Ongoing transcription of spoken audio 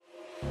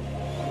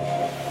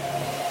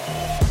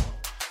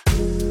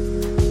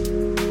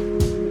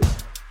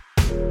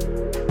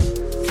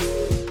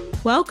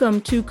Welcome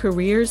to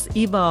Careers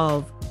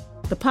Evolve,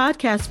 the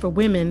podcast for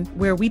women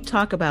where we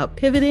talk about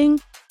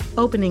pivoting,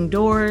 opening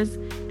doors,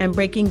 and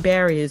breaking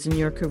barriers in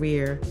your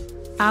career.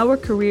 Our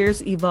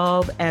careers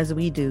evolve as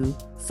we do,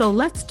 so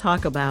let's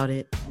talk about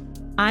it.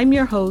 I'm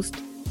your host,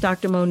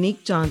 Dr.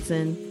 Monique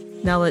Johnson.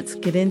 Now let's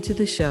get into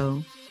the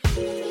show.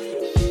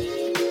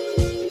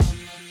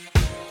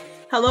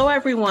 Hello,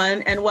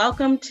 everyone, and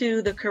welcome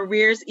to the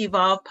Careers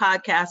Evolve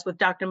podcast with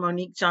Dr.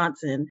 Monique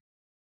Johnson.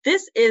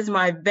 This is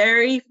my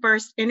very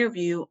first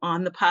interview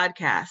on the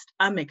podcast.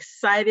 I'm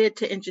excited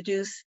to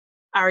introduce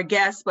our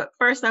guest, but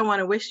first I want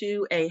to wish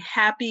you a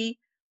happy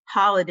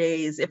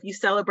holidays. If you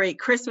celebrate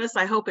Christmas,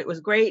 I hope it was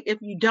great. If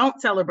you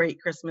don't celebrate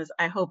Christmas,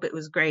 I hope it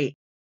was great.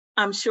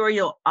 I'm sure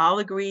you'll all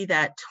agree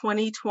that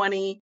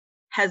 2020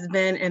 has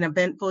been an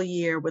eventful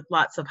year with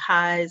lots of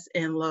highs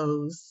and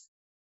lows.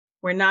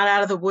 We're not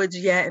out of the woods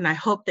yet, and I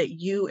hope that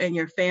you and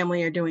your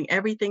family are doing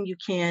everything you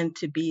can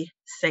to be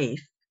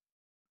safe.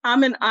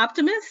 I'm an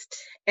optimist,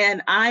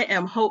 and I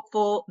am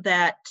hopeful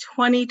that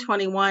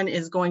 2021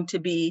 is going to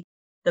be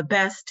the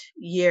best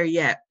year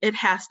yet. It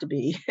has to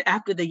be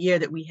after the year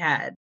that we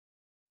had.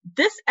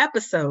 This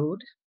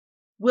episode,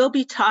 we'll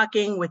be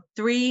talking with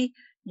three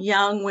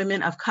young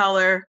women of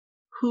color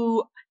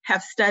who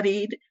have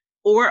studied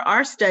or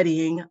are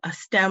studying a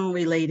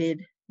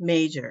STEM-related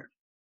major.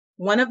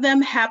 One of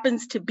them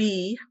happens to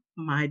be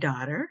my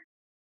daughter,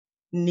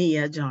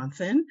 Nia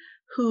Johnson,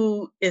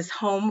 who is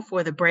home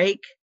for the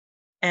break.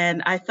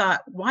 And I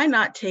thought, why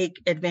not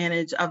take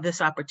advantage of this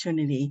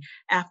opportunity?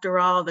 After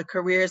all, the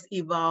Careers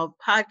Evolve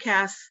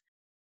podcast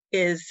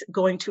is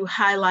going to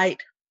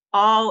highlight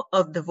all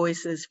of the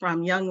voices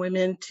from young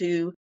women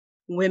to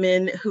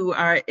women who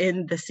are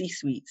in the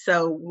C-suite.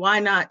 So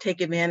why not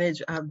take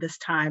advantage of this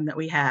time that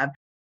we have?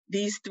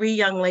 These three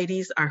young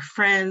ladies are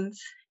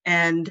friends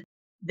and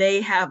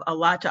they have a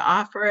lot to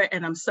offer.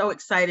 And I'm so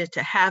excited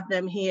to have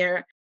them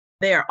here.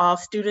 They are all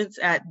students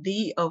at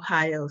The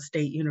Ohio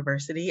State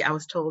University. I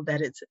was told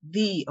that it's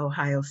The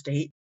Ohio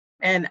State.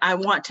 And I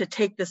want to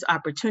take this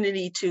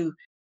opportunity to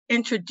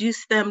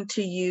introduce them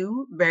to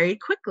you very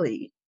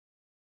quickly.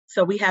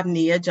 So we have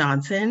Nia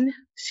Johnson.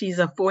 She's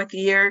a fourth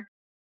year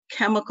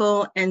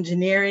chemical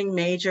engineering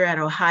major at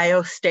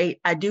Ohio State.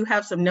 I do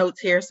have some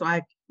notes here, so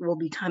I will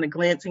be kind of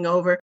glancing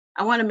over.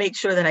 I want to make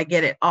sure that I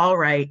get it all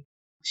right.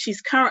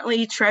 She's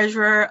currently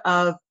treasurer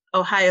of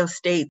Ohio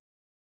State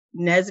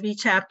NSBE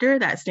chapter,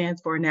 that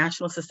stands for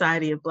National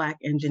Society of Black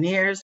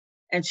Engineers.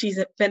 And she's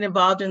been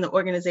involved in the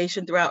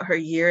organization throughout her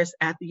years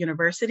at the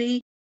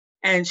university.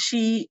 And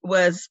she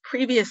was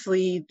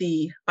previously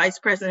the vice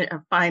president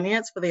of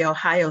finance for the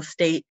Ohio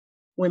State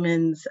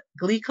Women's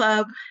Glee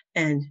Club,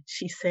 and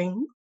she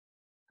sings.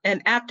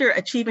 And after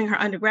achieving her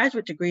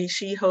undergraduate degree,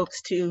 she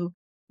hopes to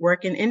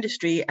work in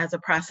industry as a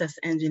process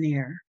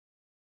engineer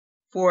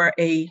for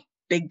a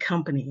big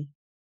company.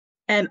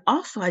 And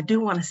also, I do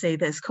want to say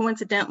this,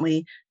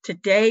 coincidentally,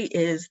 today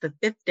is the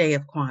 5th day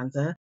of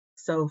Kwanzaa.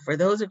 So for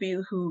those of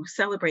you who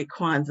celebrate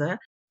Kwanzaa,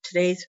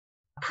 today's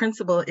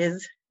principle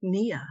is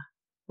Nia,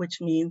 which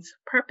means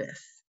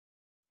purpose.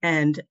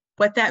 And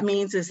what that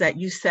means is that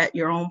you set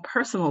your own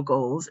personal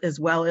goals as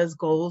well as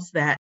goals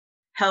that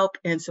help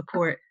and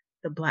support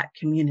the Black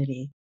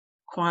community.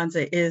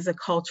 Kwanzaa is a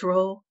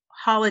cultural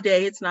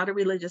holiday. It's not a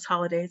religious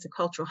holiday. It's a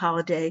cultural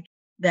holiday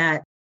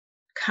that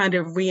kind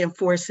of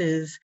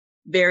reinforces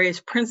various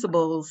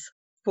principles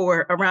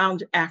for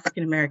around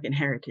African American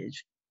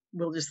heritage.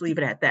 We'll just leave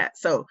it at that.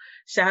 So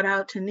shout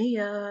out to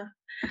Nia.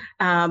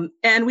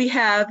 And we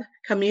have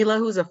Camila,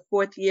 who's a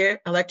fourth year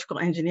electrical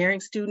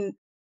engineering student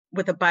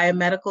with a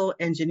biomedical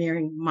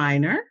engineering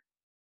minor.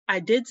 I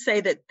did say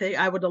that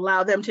I would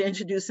allow them to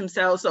introduce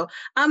themselves, so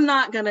I'm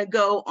not going to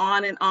go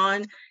on and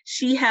on.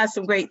 She has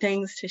some great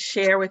things to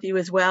share with you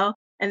as well.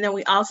 And then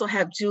we also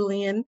have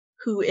Julian,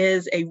 who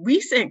is a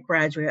recent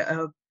graduate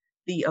of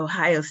The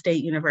Ohio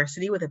State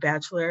University with a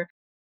Bachelor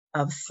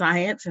of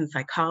Science in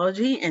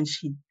Psychology, and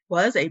she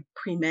was a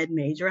pre-med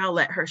major. I'll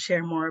let her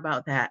share more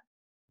about that.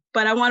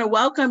 But I want to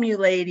welcome you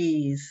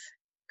ladies.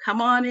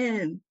 Come on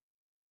in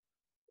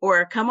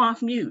or come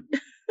off mute.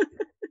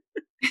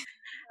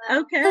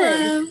 Okay.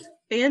 Hello.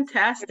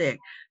 Fantastic.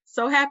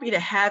 So happy to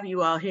have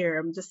you all here.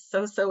 I'm just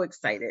so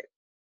excited.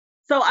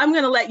 So I'm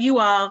going to let you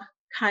all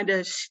kind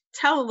of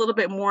tell a little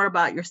bit more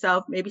about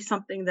yourself, maybe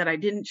something that I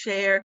didn't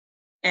share,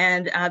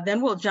 and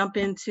then we'll jump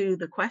into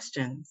the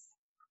questions.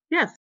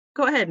 Yes,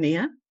 go ahead,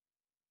 Nia.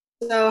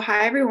 So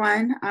hi,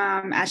 everyone.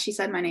 As she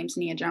said, my name's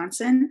Nia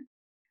Johnson.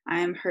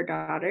 I'm her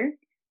daughter.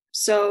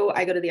 So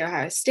I go to the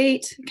Ohio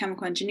State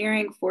Chemical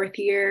Engineering, fourth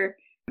year.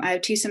 I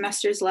have 2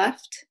 semesters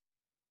left.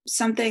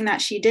 Something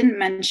that she didn't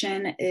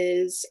mention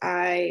is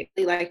I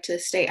really like to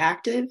stay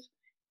active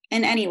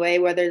in any way,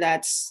 whether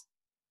that's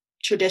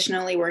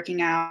traditionally working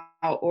out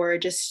or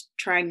just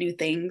trying new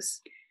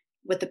things.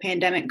 With the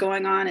pandemic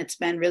going on, it's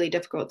been really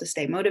difficult to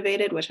stay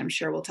motivated, which I'm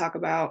sure we'll talk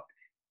about.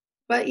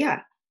 But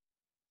yeah,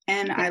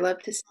 and I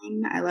love to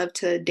sing. I love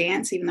to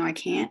dance, even though I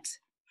can't.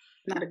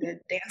 not a good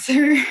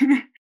dancer.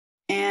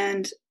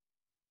 And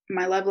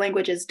my love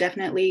language is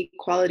definitely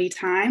quality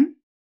time.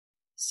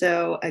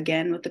 So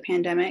again, with the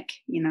pandemic,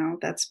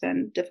 that's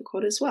been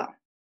difficult as well.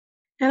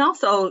 And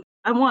also,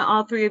 I want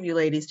all three of you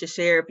ladies to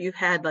share if you've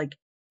had like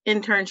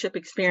internship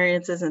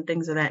experiences and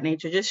things of that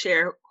nature. Just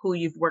share who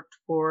you've worked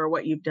for,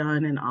 what you've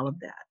done, and all of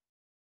that.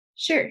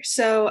 Sure.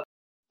 So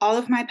all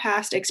of my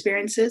past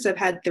experiences, I've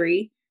had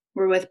 3,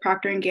 were with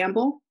Procter and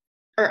Gamble,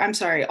 or I'm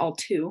sorry, all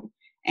 2.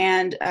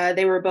 And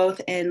they were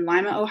both in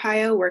Lima,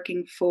 Ohio,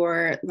 working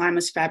for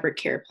Lima's fabric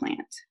care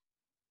plant.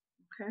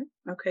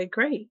 Okay,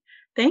 great.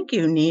 Thank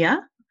you,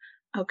 Nia.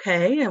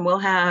 Okay, and we'll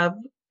have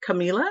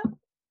Camila.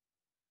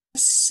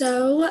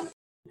 So,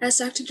 as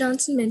Dr.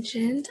 Johnson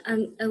mentioned, I'm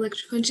an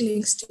electrical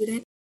engineering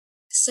student.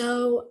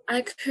 So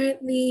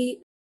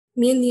me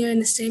and Nia are in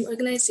the same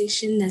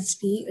organization,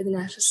 NSBE, or the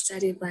National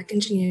Society of Black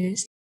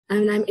Engineers,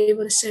 and I'm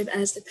able to serve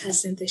as the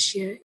president this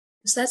year.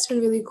 So that's been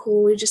really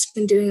cool. We've just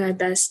been doing our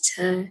best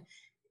to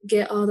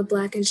get all the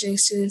Black engineering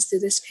students through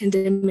this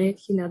pandemic,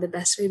 the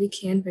best way we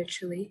can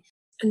virtually.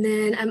 And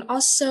then I'm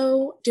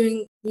also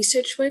doing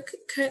research work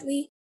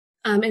currently.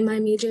 In my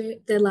major,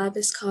 the lab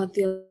is called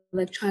the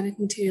Electronic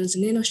Materials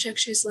and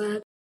Nanostructures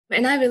Lab.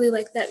 And I really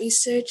like that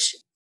research.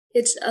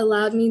 It's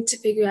allowed me to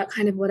figure out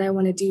kind of what I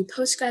want to do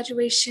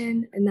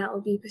post-graduation, and that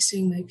will be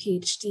pursuing my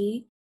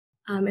PhD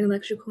in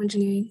electrical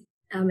engineering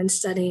and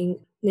studying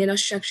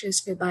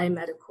nanostructures for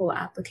biomedical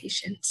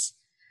applications.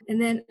 And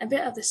then a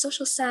bit of the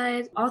social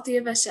side, all 3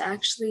 of us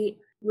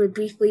were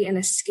briefly in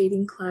a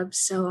skating club.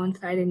 So on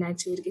Friday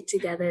nights, we would get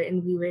together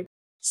and we would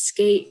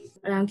skate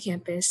around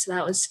campus. So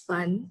that was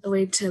fun, a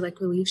way to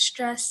relieve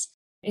stress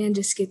and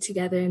just get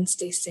together and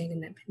stay sane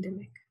in that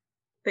pandemic.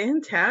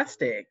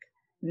 Fantastic.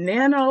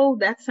 Nano,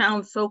 that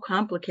sounds so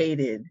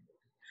complicated.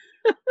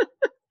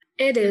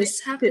 It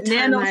is. Half the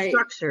time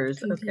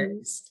nanostructures.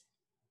 Okay.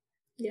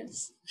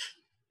 Yes.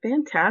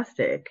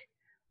 Fantastic.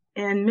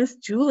 And Miss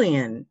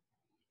Julian.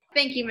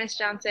 Thank you, Ms.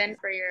 Johnson,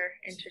 for your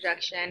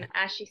introduction.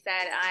 As she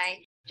said,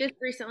 I just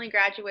recently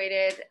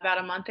graduated about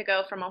a month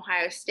ago from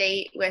Ohio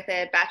State with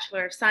a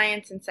Bachelor of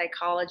Science in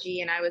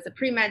Psychology, and I was a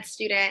pre-med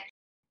student.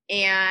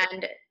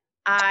 And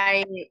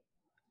I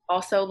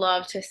also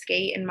love to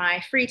skate in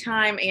my free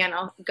time, and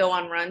I'll go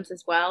on runs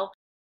as well.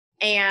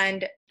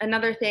 And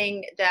another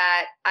thing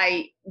that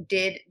I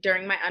did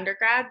during my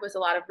undergrad was a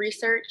lot of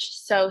research.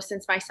 So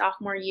since my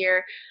sophomore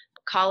year,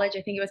 college,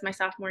 I think it was my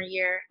sophomore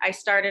year, I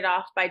started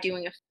off by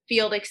doing a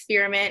field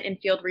experiment in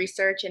field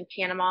research in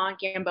Panama,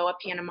 Gamboa,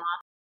 Panama,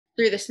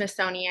 through the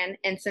Smithsonian.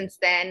 And since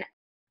then,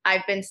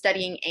 I've been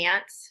studying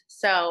ants.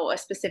 So a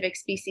specific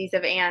species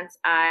of ants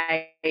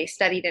I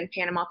studied in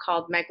Panama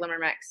called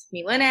Megalomyrmex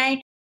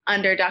melinae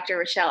under Dr.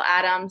 Rochelle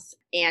Adams.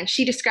 And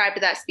she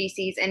described that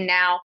species. And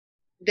now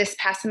this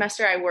past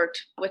semester, I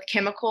worked with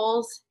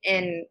chemicals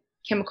in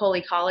chemical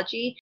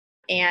ecology.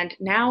 And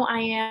now I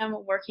am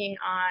working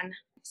on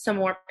some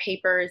more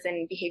papers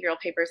and behavioral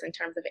papers in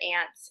terms of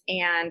ants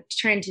and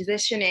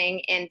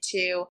transitioning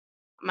into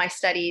my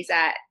studies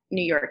at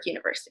New York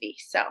University.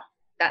 So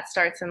that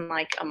starts in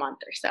like a month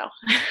or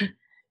so.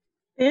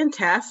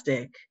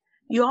 Fantastic.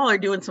 You all are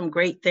doing some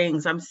great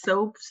things. I'm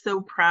so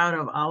proud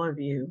of all of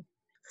you.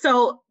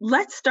 So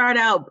let's start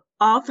out.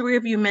 All 3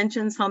 of you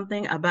mentioned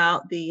something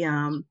about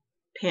the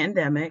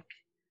pandemic.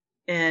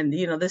 And,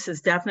 this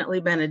has definitely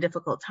been a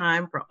difficult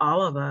time for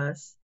all of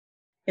us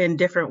in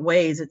different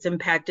ways. It's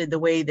impacted the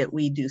way that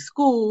we do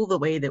school, the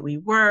way that we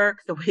work,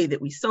 the way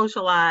that we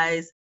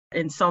socialize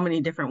in so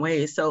many different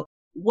ways. So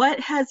what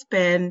has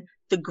been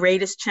the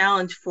greatest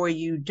challenge for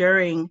you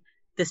during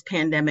this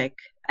pandemic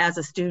as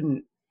a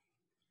student?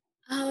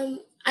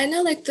 I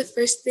know the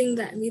first thing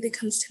that immediately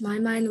comes to my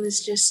mind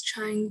was just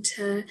trying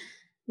to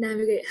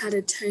navigate how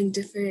to turn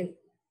different,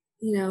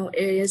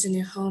 areas in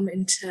your home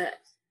into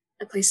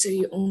a place where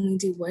you only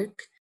do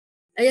work.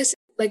 I guess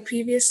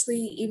previously,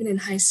 even in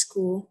high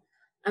school,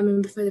 I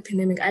remember before the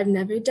pandemic, I've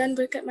never done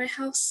work at my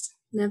house.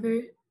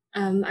 Never.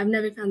 I've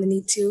never found the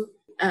need to.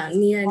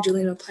 Nia and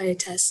Julian will probably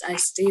attest. I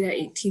stayed at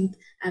 18th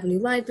Avenue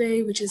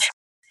Library, which is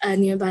a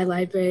nearby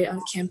library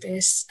on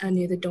campus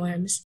near the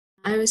dorms.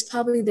 I was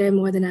probably there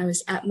more than I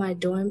was at my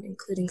dorm,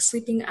 including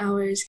sleeping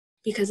hours,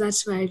 because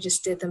that's where I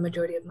just did the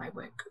majority of my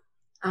work.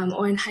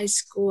 Or in high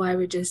school, I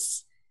would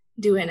just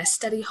do it in a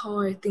study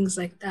hall or things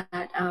like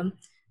that.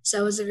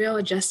 So it was a real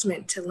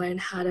adjustment to learn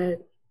how to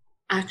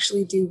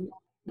actually do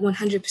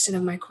 100%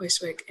 of my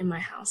coursework in my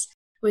house,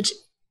 which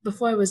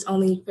before was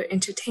only for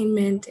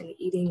entertainment and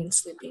eating and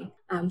sleeping.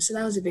 So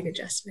that was a big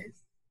adjustment.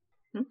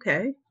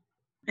 Okay.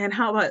 And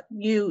how about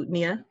you,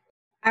 Nia?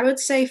 I would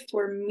say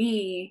for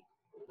me,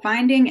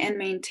 finding and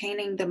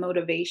maintaining the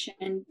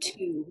motivation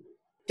to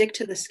stick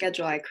to the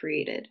schedule I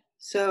created.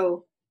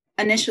 So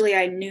initially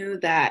I knew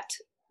that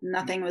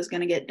nothing was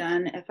going to get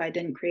done if I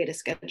didn't create a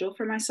schedule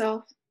for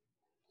myself.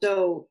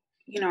 So,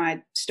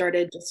 I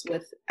started just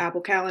with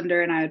Apple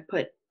Calendar, and I would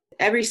put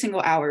every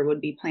single hour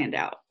would be planned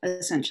out,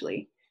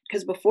 essentially.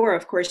 Because before,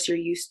 of course, you're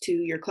used to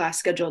your class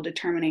schedule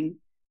determining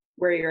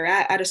where you're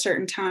at a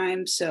certain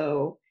time.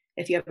 So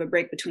if you have a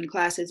break between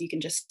classes, you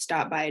can just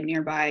stop by a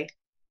nearby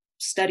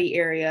study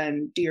area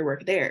and do your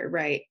work there,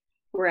 right?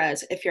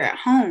 Whereas if you're at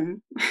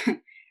home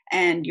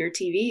and your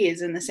TV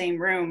is in the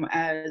same room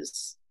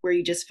as where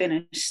you just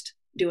finished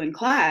doing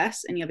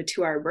class and you have a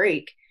 2-hour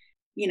break,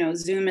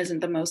 Zoom isn't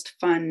the most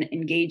fun,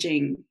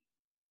 engaging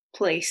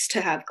place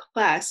to have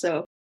class.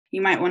 So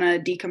you might want to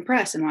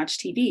decompress and watch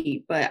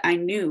TV. But I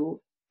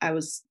knew I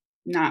was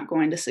not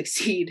going to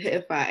succeed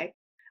if I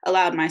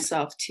allowed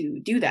myself to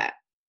do that.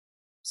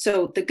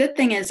 So the good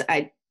thing is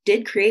I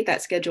did create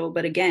that schedule,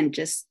 but again,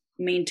 just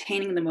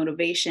maintaining the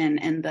motivation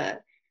and the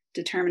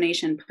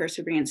determination,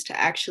 perseverance to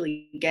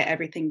actually get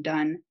everything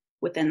done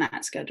within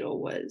that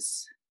schedule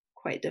was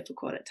quite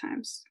difficult at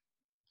times.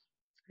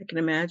 I can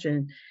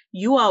imagine.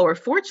 You all were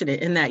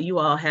fortunate in that you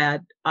all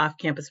had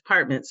off-campus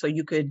apartments, so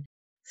you could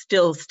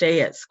still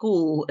stay at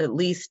school at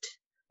least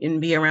and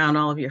be around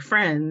all of your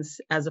friends,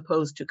 as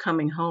opposed to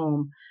coming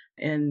home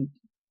and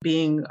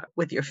being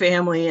with your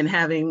family and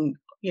having,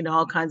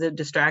 all kinds of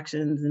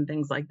distractions and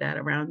things like that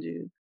around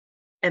you.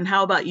 And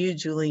how about you,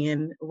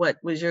 Julian? What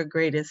was your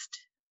greatest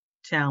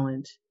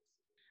challenge?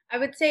 I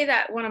would say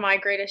that one of my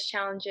greatest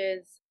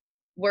challenges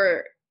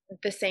were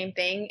the same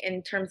thing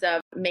in terms of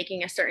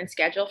making a certain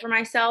schedule for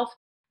myself.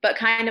 But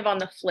kind of on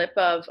the flip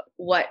of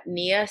what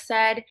Nia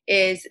said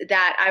is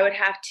that I would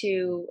have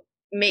to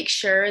make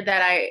sure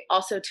that I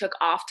also took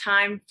off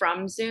time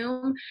from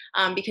Zoom,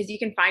 because you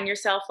can find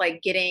yourself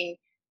like getting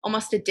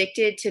almost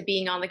addicted to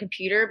being on the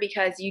computer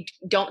because you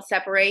don't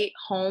separate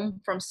home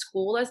from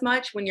school as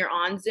much when you're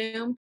on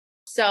Zoom.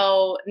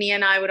 So Nia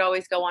and I would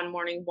always go on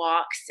morning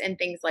walks and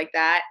things like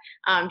that,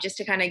 just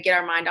to kind of get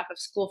our mind off of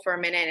school for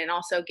a minute and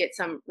also get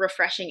some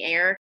refreshing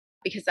air,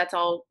 because that's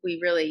all we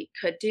really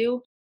could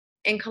do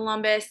in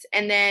Columbus.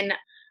 And then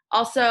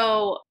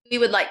also we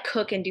would like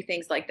cook and do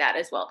things like that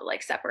as well to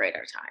like separate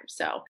our time.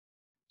 So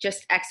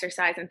just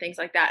exercise and things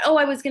like that. Oh,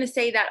 I was going to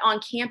say that on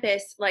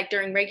campus, like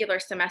during regular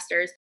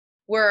semesters,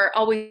 we're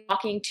always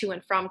walking to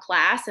and from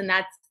class, and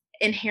that's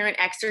inherent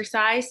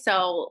exercise.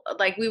 So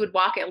like we would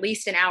walk at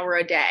least an hour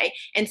a day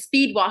and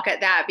speed walk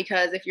at that,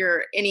 because if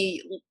you're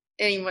any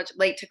much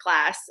late to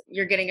class,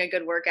 you're getting a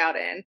good workout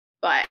in.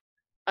 But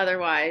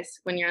otherwise,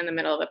 when you're in the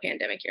middle of a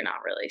pandemic, you're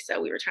not really.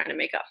 So we were trying to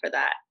make up for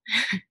that.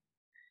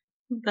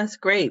 That's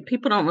great.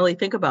 People don't really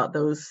think about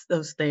those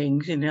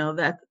things,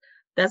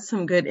 that's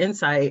some good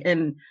insight.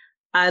 And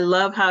I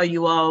love how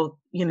you all,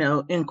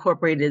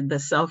 incorporated the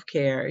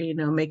self-care,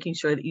 making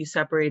sure that you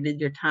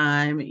separated your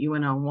time, you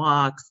went on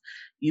walks,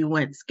 you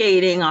went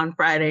skating on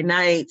Friday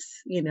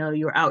nights, you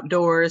were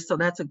outdoors. So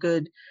that's a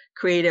good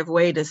creative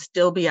way to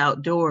still be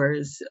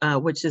outdoors,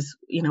 which is,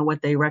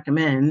 what they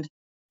recommend,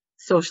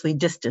 socially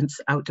distance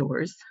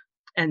outdoors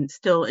and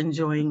still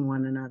enjoying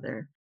one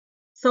another.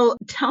 So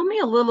tell me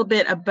a little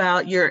bit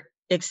about your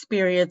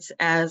experience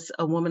as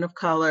a woman of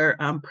color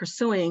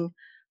pursuing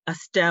a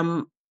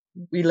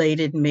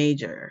STEM-related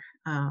major.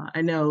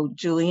 I know,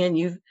 Julian,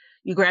 you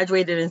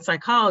graduated in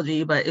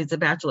psychology, but it's a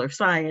Bachelor of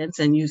Science,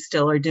 and you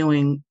still are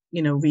doing,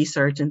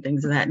 research and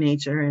things of that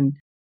nature. And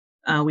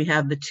we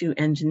have the 2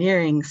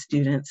 engineering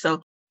students.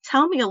 So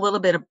tell me a little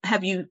bit,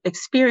 have you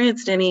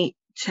experienced any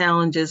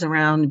challenges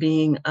around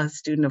being a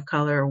student of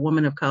color, a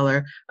woman of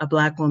color, a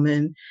Black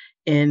woman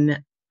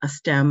in a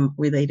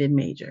STEM-related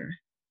major?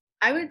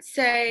 I would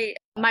say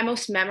my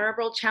most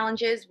memorable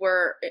challenges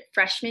were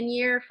freshman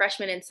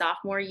and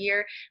sophomore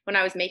year, when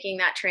I was making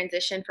that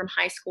transition from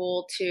high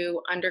school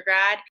to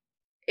undergrad.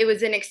 It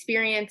was an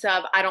experience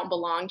of I don't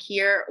belong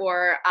here,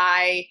 or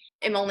I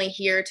am only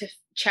here to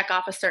check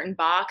off a certain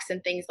box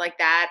and things like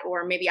that.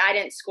 Or maybe I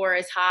didn't score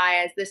as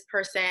high as this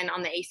person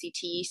on the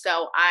ACT,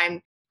 so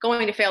I'm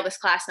going to fail this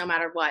class no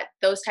matter what,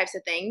 those types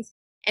of things.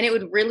 And it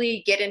would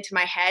really get into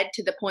my head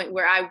to the point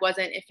where I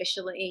wasn't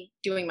efficiently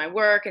doing my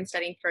work and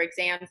studying for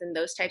exams and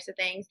those types of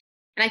things.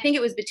 And I think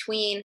it was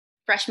between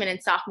freshman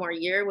and sophomore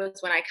year was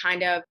when I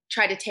kind of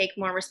tried to take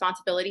more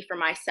responsibility for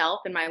myself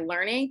and my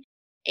learning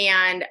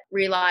and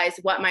realize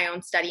what my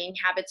own studying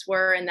habits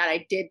were and that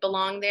I did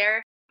belong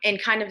there,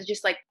 and kind of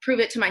just like prove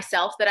it to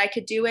myself that I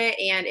could do it.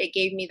 And it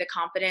gave me the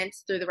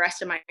confidence through the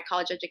rest of my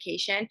college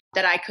education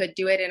that I could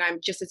do it and I'm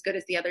just as good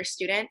as the other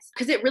students.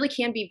 Because it really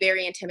can be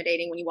very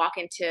intimidating when you walk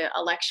into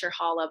a lecture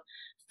hall of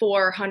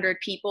 400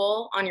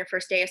 people on your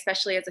first day,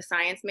 especially as a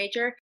science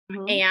major,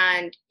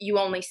 and you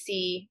only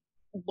see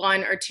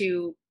 1 or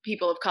 2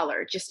 people of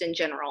color just in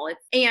general.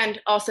 And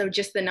also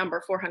just the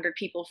number 400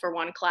 people for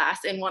one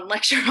class in one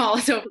lecture hall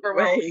is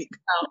overwhelming. Right.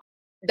 So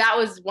that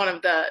was one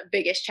of the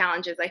biggest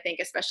challenges, I think,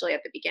 especially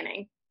at the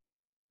beginning.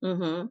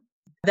 Mm-hmm.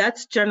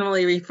 That's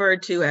generally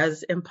referred to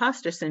as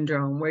imposter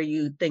syndrome, where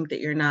you think that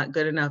you're not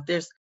good enough.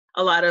 There's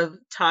a lot of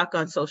talk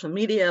on social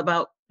media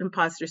about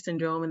imposter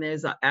syndrome, and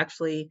there's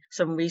actually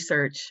some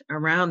research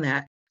around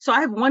that. So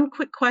I have one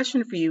quick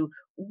question for you.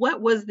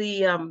 What was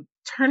the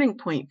turning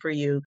point for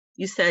you?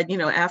 You said,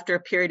 after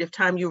a period of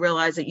time, you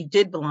realized that you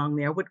did belong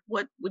there.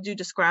 What would you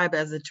describe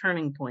as a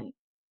turning point?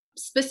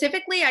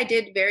 Specifically, I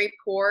did very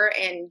poor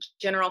in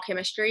general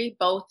chemistry,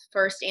 both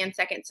first and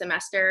second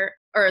semester,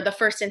 or the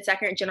first and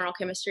second general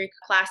chemistry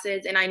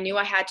classes. And I knew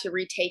I had to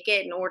retake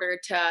it in order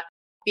to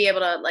be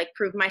able to like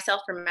prove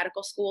myself for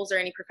medical schools or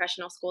any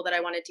professional school that I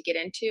wanted to get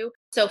into.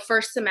 So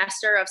first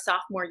semester of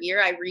sophomore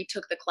year, I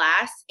retook the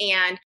class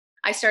and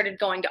I started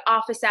going to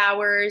office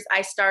hours.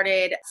 I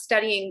started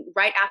studying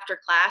right after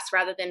class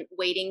rather than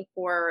waiting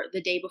for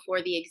the day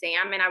before the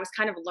exam. And I was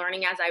kind of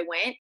learning as I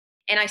went.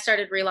 And I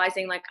started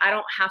realizing like I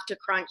don't have to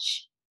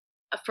crunch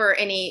for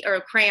any or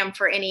cram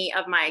for any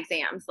of my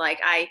exams. Like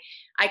I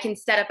can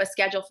set up a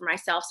schedule for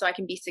myself so I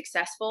can be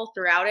successful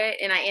throughout it.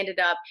 And I ended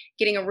up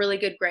getting a really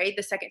good grade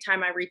the second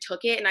time I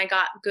retook it. And I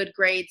got good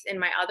grades in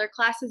my other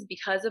classes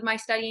because of my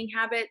studying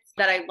habits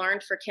that I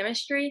learned for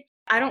chemistry.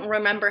 I don't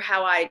remember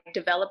how I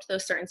developed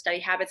those certain study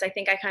habits. I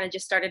think I kind of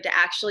just started to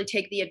actually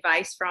take the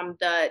advice from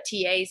the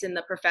TAs and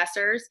the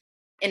professors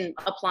and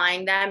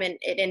applying them, and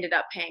it ended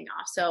up paying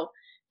off. So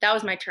that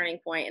was my turning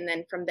point. And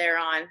then from there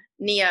on,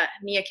 Nia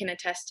can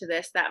attest to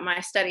this, that my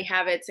study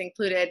habits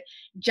included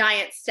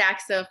giant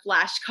stacks of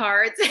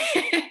flashcards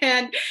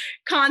and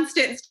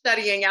constant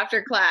studying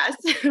after class,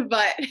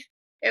 but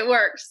it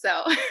works.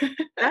 So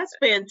that's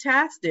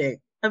fantastic.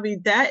 I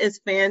mean, that is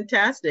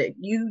fantastic.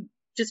 You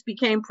just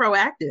became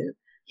proactive.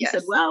 You yes.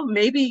 said, well,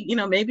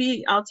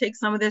 maybe I'll take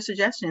some of their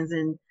suggestions,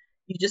 and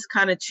you just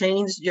kind of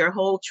changed your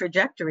whole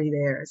trajectory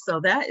there.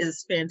 So that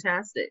is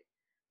fantastic.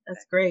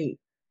 That's great.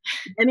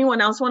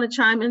 Anyone else want to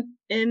chime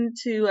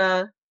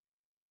into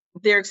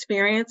their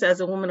experience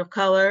as a woman of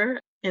color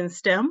in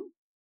STEM?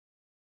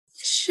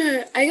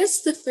 Sure. I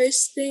guess the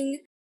first thing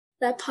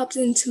that popped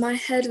into my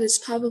head was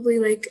probably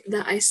like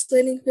the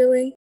isolating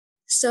feeling.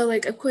 So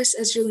like, of course,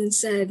 as Julian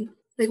said,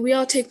 like we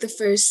all take the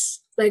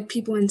first, like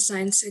people in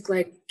science take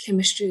like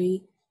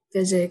chemistry,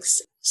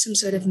 physics, some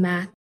sort of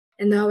math.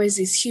 And there are always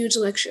these huge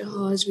lecture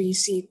halls where you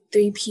see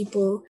 3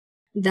 people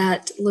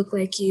that look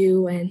like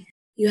you, and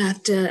you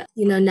have to,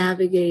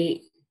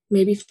 navigate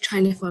maybe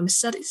trying to form a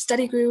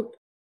study group,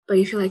 but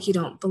you feel like you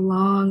don't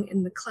belong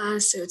in the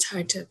class, so it's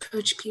hard to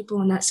approach people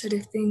and that sort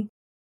of thing.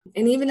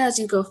 And even as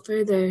you go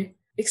further,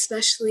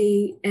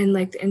 especially in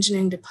like the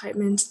engineering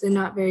departments, they're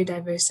not very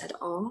diverse at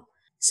all.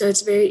 So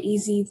it's very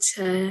easy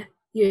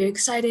you're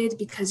excited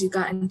because you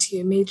got into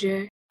your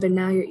major, but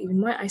now you're even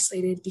more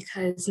isolated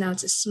because now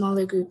it's a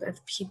smaller group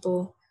of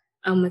people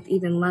with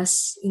even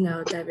less,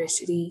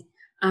 diversity.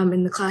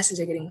 And the classes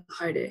are getting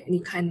harder, and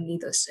you kind of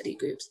need those study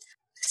groups.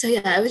 So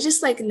yeah, I was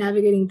just like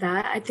navigating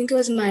that. I think it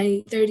was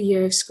my 3rd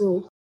year of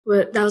school,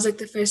 but that was like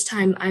the first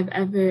time I've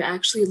ever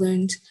actually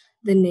learned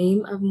the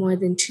name of more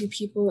than 2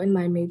 people in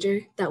my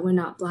major that were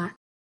not Black,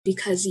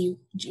 because you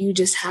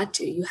just had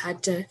to. You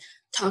had to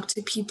talk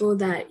to people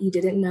that you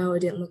didn't know or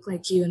didn't look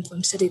like you and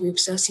form study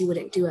groups, else you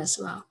wouldn't do as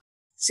well.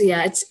 So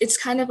yeah, it's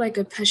kind of like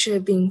a pressure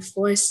of being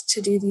forced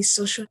to do these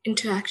social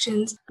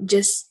interactions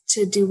just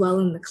to do well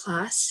in the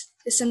class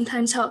is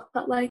sometimes how it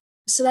felt like.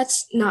 So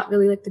that's not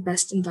really like the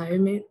best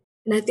environment.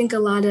 And I think a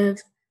lot of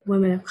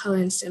women of color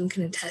in STEM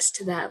can attest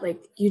to that.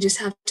 Like you just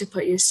have to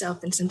put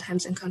yourself in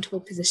sometimes uncomfortable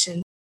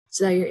positions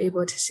so that you're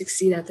able to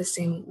succeed at the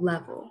same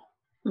level,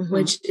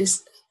 which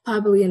is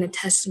probably an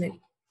attestament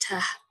to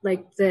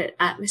like the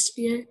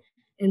atmosphere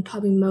in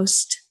probably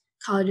most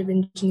College of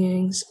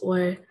Engineering's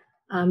or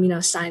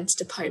science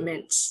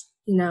departments,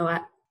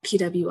 at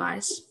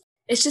PWIs.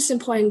 It's just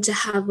important to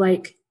have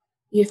like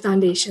your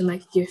foundation,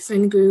 like your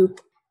friend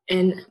group,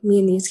 and me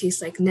in this case,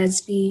 like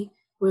NSBE,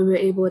 where we're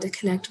able to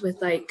connect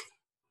with like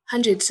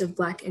hundreds of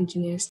Black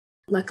engineers.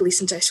 Luckily,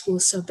 since our school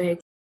is so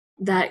big,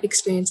 that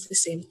experience the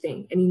same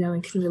thing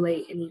and can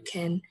relate, and you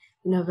can,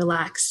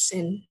 relax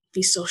and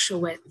be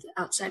social with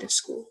outside of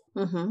school.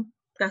 Mm-hmm.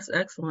 That's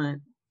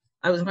excellent.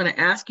 I was going to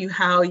ask you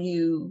how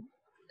you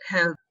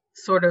have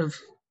sort of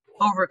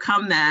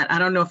overcome that. I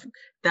don't know if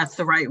that's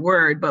the right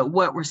word, but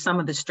what were some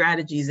of the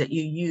strategies that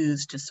you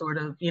used to sort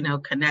of,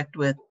 connect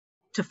with,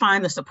 to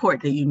find the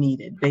support that you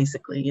needed,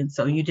 basically? And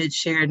so you did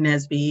share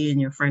NSBE and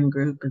your friend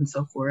group and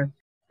so forth.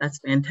 That's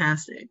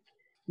fantastic.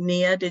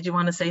 Nia, did you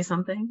want to say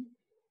something?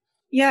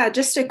 Yeah,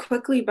 just to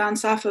quickly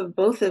bounce off of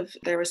both of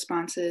their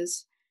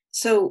responses.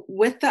 So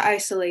with the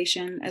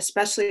isolation,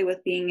 especially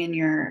with being in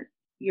your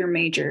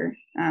major,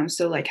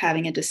 so like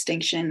having a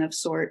distinction of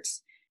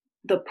sorts,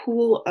 the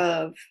pool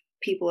of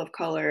people of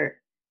color,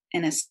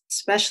 and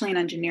especially in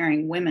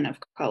engineering, women of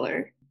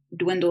color,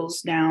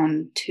 dwindles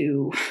down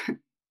to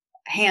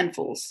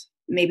handfuls,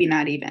 maybe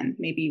not even,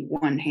 maybe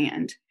one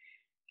hand.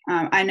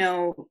 I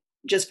know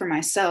just for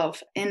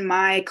myself, in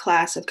my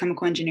class of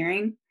chemical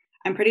engineering,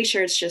 I'm pretty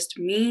sure it's just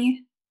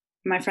me,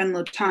 my friend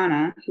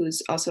Lotana,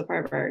 who's also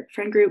part of our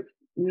friend group,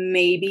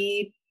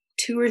 maybe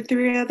 2 or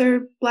 3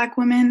 other Black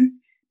women.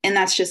 And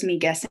that's just me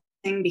guessing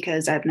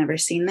because I've never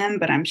seen them,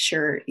 but I'm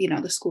sure,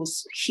 the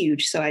school's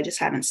huge, so I just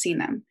haven't seen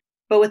them.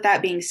 But with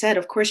that being said,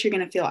 of course, you're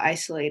going to feel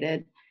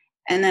isolated.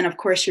 And then, of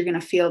course, you're going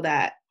to feel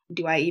that,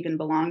 do I even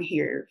belong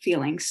here?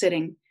 Feeling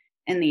sitting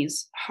in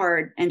these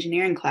hard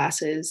engineering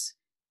classes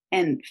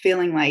and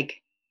feeling like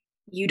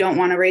you don't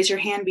want to raise your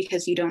hand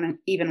because you don't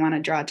even want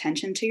to draw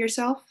attention to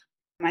yourself.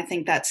 I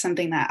think that's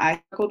something that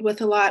I struggled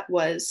with a lot,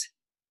 was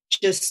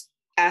just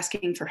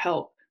asking for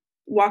help.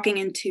 Walking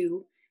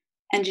into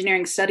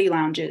engineering study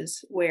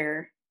lounges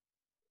where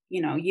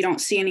you don't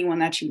see anyone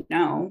that you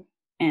know,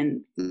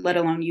 and let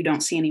alone you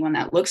don't see anyone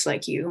that looks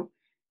like you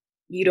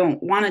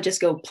don't want to just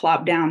go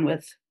plop down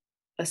with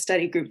a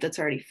study group that's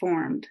already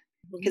formed,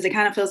 because it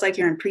kind of feels like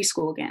you're in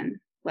preschool again,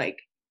 like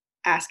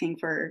asking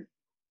for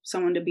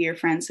someone to be your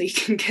friend so you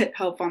can get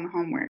help on the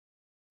homework,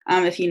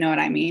 if you know what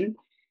I mean.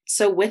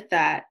 So with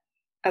that,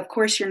 of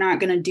course, you're not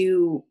going to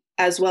do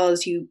as well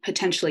as you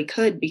potentially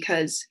could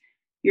because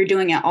you're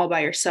doing it all by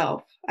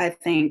yourself. I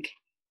think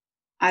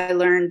I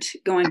learned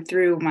going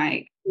through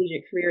my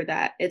collegiate career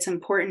that it's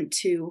important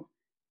to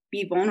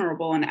be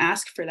vulnerable and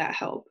ask for that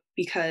help,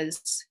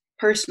 because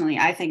personally,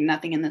 I think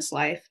nothing in this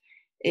life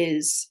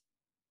is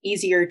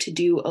easier to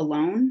do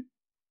alone.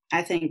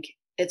 I think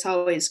it's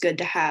always good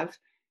to have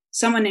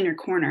someone in your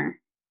corner,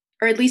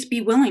 or at least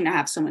be willing to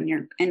have someone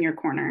in your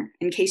corner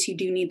in case you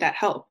do need that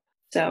help.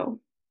 So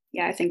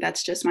yeah, I think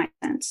that's just my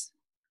sense.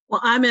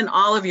 Well, I'm in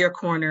all of your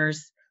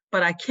corners,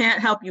 but I can't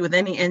help you with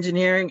any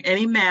engineering,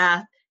 any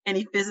math,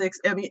 any physics,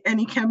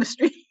 any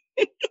chemistry.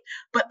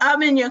 But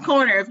I'm in your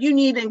corner. If you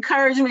need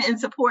encouragement and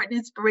support and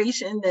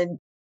inspiration, then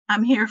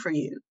I'm here for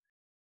you.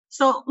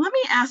 So let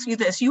me ask you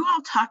this. You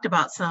all talked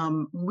about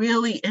some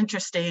really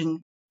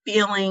interesting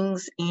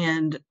feelings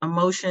and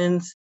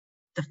emotions,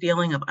 the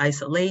feeling of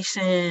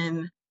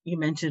isolation. You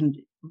mentioned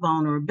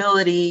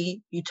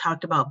vulnerability. You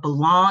talked about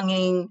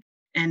belonging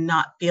and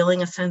not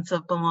feeling a sense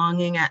of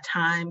belonging at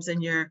times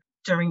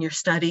during your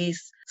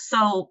studies.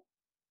 So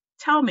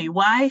tell me,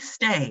 why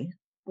stay?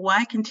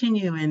 Why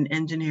continue in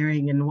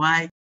engineering, and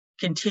why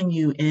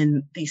continue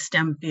in these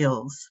STEM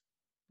fields?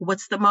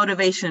 What's the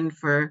motivation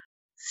for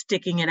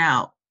sticking it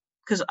out?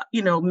 Because,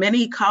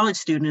 many college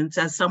students,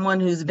 as someone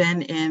who's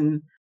been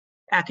in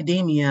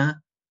academia,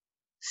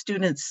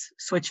 students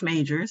switch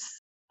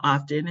majors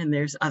often, and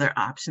there's other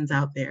options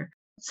out there.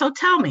 So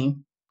tell me,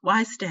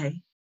 why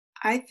stay?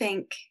 I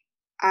think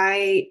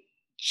I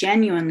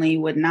genuinely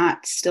would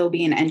not still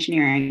be in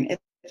engineering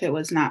if it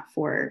was not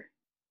for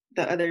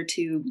the other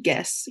two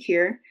guests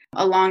here,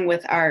 along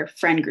with our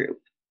friend group.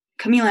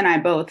 Camila and I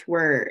both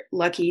were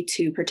lucky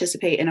to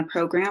participate in a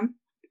program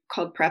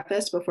called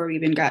Preface before we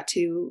even got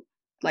to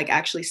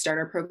actually start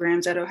our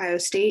programs at Ohio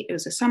State. It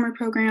was a summer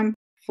program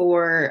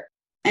for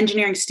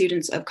engineering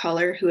students of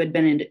color who had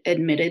been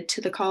admitted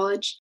to the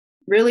college,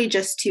 really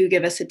just to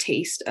give us a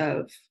taste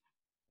of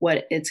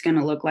what it's going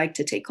to look like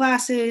to take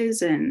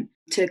classes and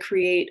to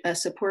create a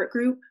support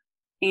group.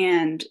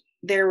 And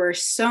there were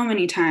so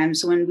many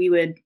times when we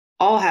would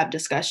all have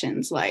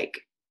discussions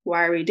like,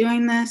 why are we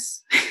doing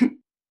this?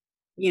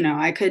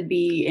 I could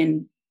be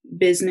in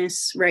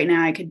business right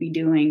now. I could be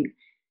doing,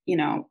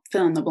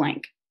 fill in the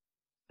blank.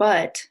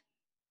 But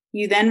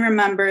you then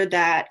remember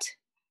that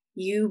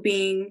you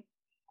being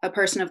a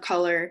person of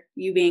color,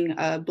 you being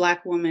a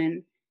Black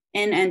woman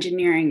in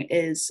engineering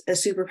is a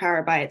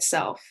superpower by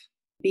itself.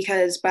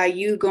 Because by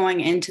you going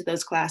into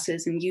those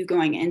classes and you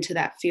going into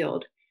that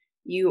field,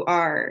 you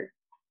are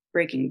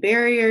breaking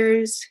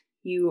barriers,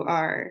 you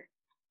are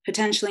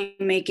potentially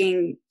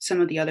making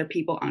some of the other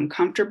people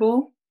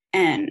uncomfortable.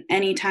 And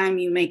anytime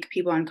you make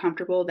people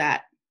uncomfortable,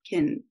 that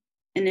can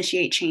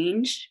initiate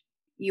change.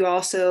 You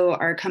also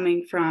are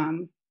coming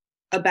from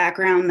a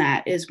background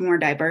that is more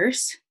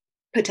diverse,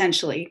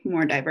 potentially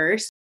more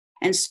diverse.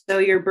 And so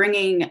you're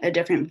bringing a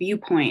different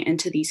viewpoint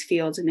into these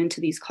fields and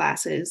into these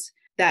classes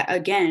that,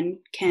 again,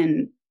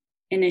 can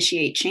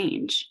initiate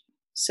change.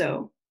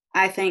 So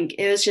I think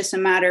it was just a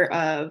matter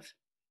of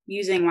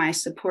using my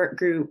support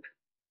group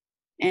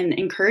and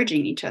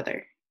encouraging each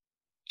other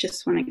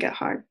just when it got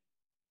hard.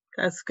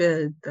 That's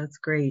good. That's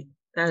great.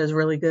 That is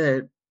really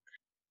good.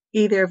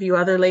 Either of you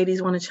other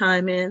ladies want to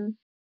chime in?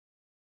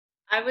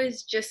 I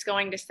was just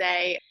going to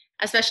say,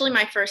 especially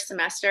my first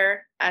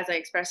semester, as I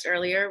expressed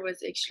earlier,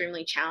 was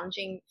extremely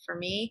challenging for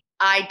me.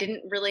 I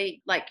didn't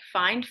really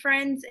find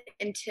friends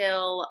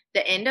until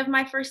the end of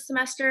my first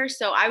semester.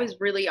 So I was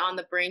really on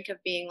the brink of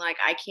being like,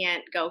 I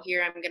can't go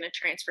here. I'm going to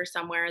transfer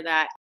somewhere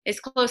that is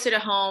closer to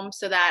home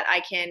so that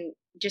I can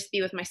just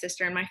be with my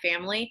sister and my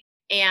family.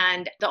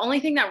 And the only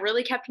thing that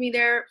really kept me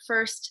there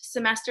first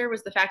semester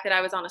was the fact that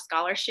I was on a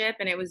scholarship,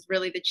 and it was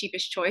really the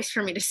cheapest choice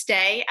for me to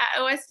stay at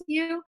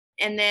OSU.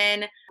 And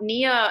then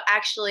Nia,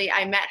 actually,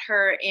 I met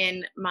her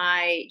in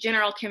my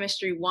General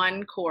Chemistry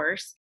 1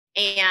 course.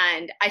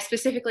 And I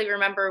specifically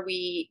remember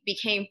we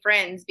became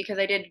friends because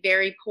I did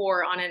very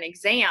poor on an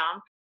exam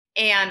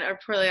or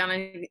poorly on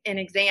an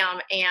exam.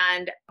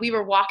 And we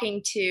were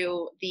walking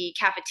to the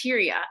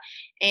cafeteria,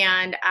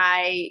 and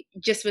I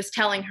just was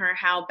telling her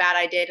how bad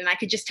I did. And I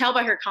could just tell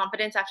by her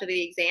confidence after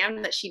the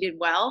exam that she did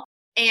well.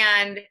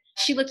 And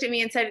she looked at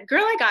me and said,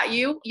 "Girl, I got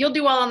you. You'll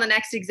do well on the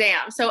next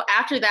exam." So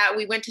after that,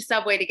 we went to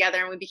Subway together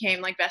and we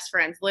became best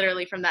friends,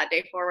 literally from that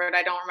day forward.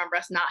 I don't remember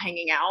us not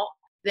hanging out.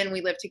 Then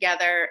we lived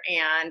together,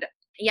 and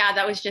yeah,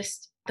 that was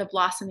just the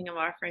blossoming of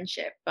our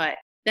friendship. But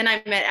then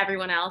I met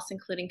everyone else,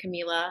 including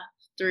Camila,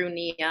 through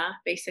Nia,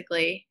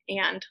 basically,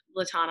 and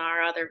Latana,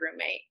 our other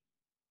roommate.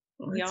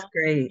 That's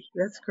great.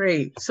 That's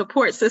great.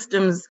 Support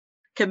systems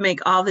can make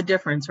all the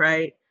difference,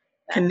 right?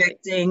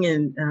 Connecting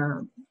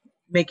and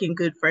making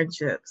good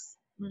friendships.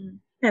 Mm-hmm.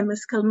 And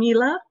Ms.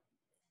 Camila?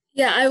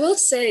 Yeah, I will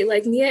say,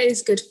 like, Nia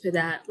is good for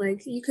that.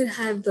 Like, you could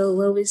have the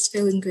lowest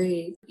failing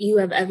grade you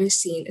have ever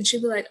seen, and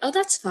she'll be like, oh,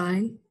 that's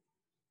fine.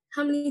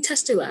 How many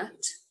tests are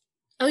left?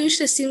 Oh, you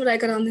should have seen what I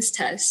got on this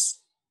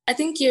test. I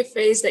think your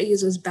phrase that you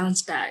used was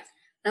bounce back.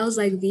 That was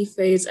like the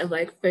phrase of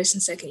like first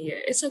and second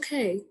year. It's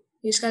okay.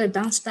 You just gotta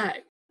bounce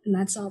back. And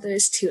that's all there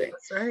is to it.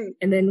 That's right.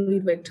 And then we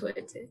work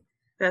towards it.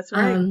 That's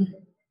right.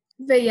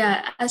 But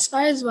yeah, as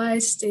far as why I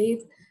stayed,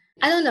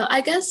 I don't know.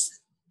 I guess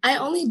I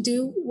only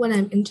do what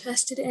I'm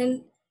interested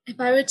in. If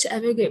I were to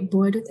ever get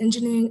bored with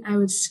engineering, I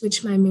would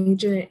switch my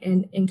major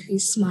and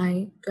increase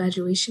my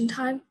graduation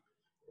time,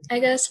 I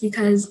guess,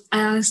 because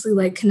I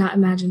honestly cannot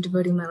imagine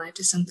devoting my life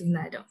to something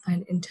that I don't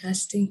find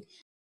interesting.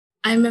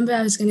 I remember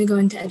I was going to go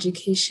into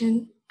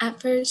education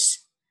at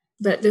first,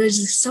 but there was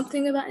just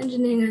something about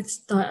engineering. I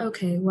thought,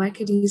 okay, well, I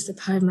could use the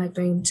power of my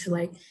brain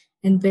to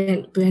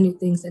invent brand new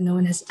things that no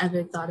one has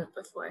ever thought of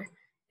before.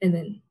 And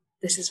then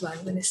this is why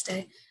I'm going to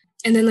stay.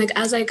 And then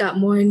as I got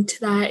more into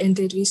that and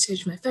did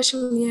research my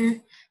freshman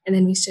year and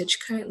then research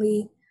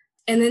currently,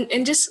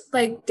 and just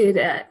did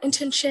an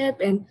internship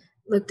and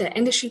looked at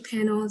industry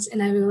panels,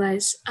 and I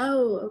realized,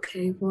 oh,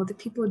 okay, well, the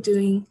people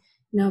doing,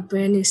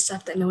 brand new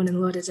stuff that no one in the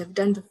world has ever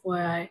done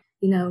before are,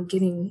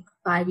 getting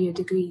 5-year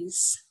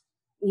degrees,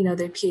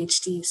 their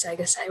PhDs. So I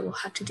guess I will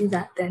have to do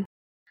that then.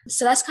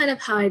 So that's kind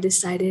of how I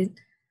decided.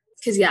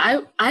 Because,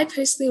 yeah, I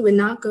personally would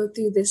not go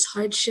through this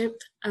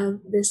hardship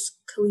of this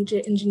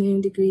collegiate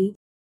engineering degree.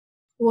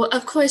 Well,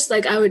 of course,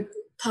 I would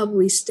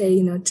probably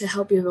stay, to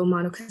help your role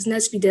model, because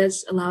NSBE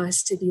does allow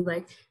us to be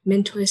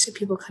mentors for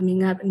people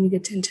coming up, and we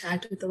get to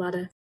interact with a lot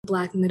of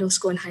Black middle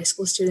school and high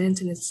school students,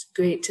 and it's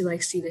great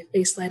to see their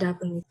face light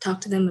up and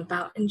talk to them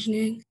about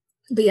engineering.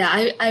 But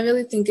yeah, I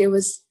really think it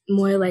was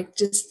more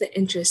just the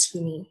interest for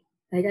me.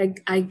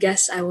 I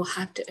guess I will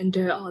have to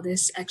endure all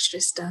this extra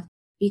stuff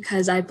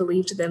because I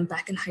believed them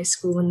back in high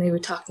school when they were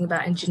talking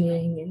about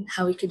engineering and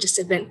how we could just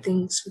invent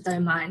things with our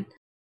mind,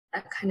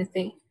 that kind of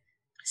thing.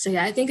 So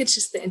yeah, I think it's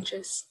just the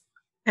interest.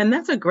 And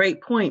that's a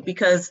great point,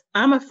 because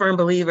I'm a firm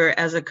believer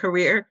as a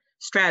career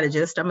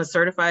strategist, I'm a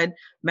certified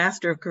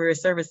master of career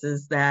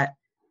services, that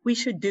we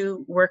should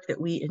do work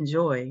that we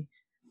enjoy.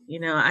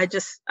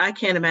 I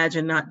can't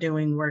imagine not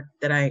doing work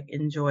that I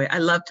enjoy. I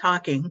love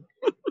talking.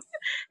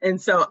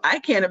 And so I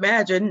can't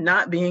imagine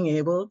not being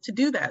able to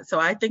do that. So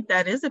I think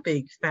that is a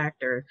big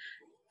factor.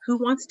 Who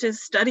wants to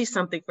study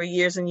something for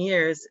years and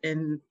years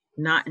and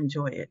not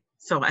enjoy it?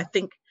 So I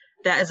think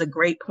that is a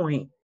great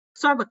point.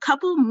 So I have a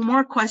couple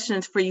more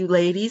questions for you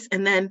ladies,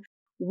 and then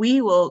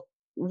we will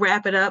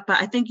wrap it up.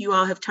 But I think you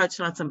all have touched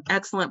on some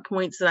excellent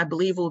points that I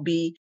believe will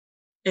be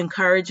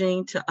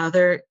encouraging to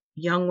other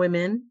young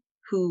women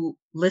who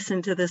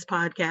listen to this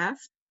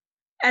podcast.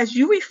 As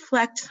you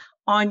reflect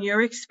on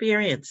your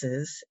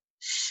experiences,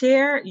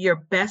 share your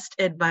best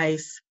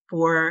advice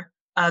for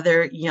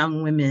other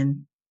young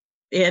women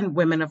and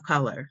women of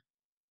color.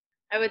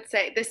 I would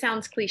say this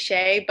sounds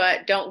cliche,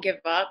 but don't give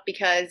up,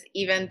 because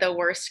even the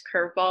worst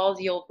curveballs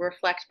you'll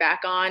reflect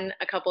back on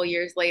a couple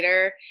years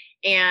later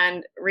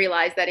and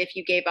realize that if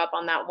you gave up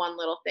on that one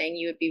little thing,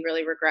 you would be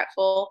really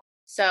regretful.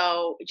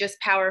 So just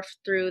power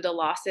through the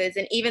losses,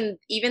 and even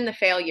the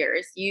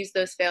failures. Use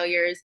those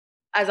failures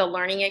as a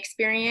learning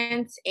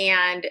experience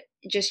and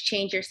just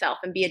change yourself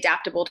and be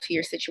adaptable to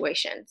your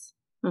situations.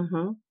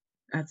 Mm-hmm.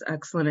 That's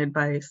excellent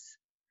advice.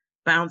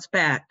 Bounce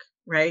back,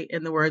 right?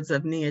 In the words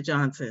of Nia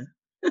Johnson.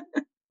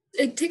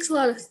 It takes a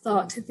lot of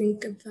thought to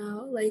think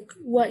about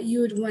what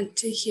you would want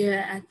to hear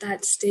at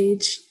that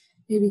stage,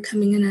 maybe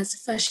coming in as a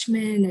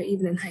freshman or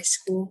even in high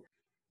school.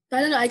 But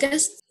I don't know, I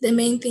guess the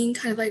main thing,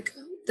 kind of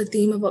the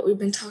theme of what we've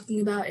been talking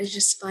about, is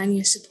just finding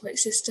your support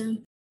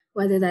system,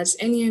 whether that's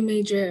in your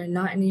major or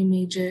not in your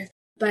major.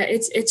 But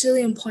it's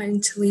really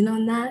important to lean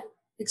on that,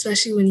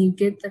 especially when you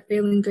get the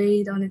failing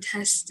grade on a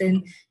test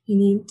and you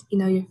need,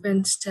 your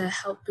friends to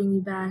help bring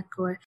you back,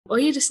 or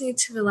you just need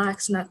to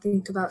relax and not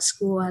think about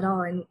school at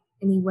all in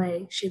any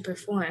way, shape, or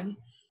form,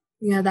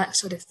 that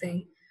sort of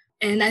thing.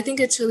 And I think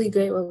it's really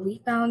great what we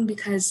found,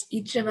 because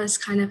each of us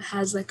kind of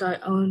has our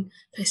own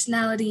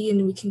personality,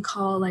 and we can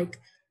call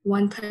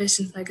one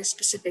person for a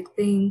specific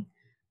thing.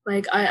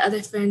 Our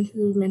other friend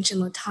who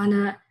mentioned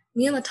Latana,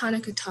 me and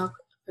Latana could talk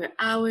for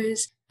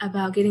hours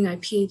about getting our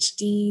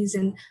PhDs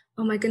and,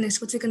 oh my goodness,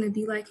 what's it going to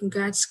be like in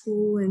grad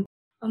school? And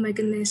oh my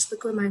goodness,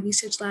 look what my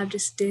research lab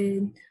just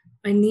did.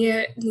 My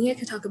Nia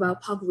could talk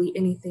about probably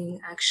anything,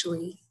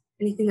 actually.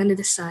 Anything under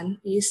the sun.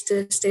 We used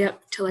to stay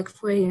up till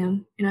 4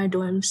 a.m. in our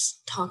dorms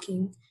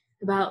talking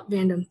about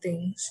random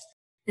things.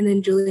 And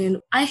then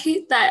Julian, I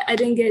hate that I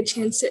didn't get a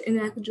chance to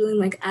interact with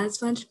Julian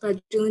as much, but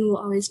Julian will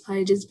always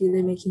probably just be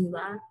there making me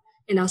laugh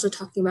and also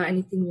talking about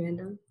anything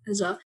random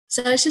as well.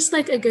 So it's just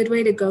a good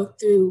way to go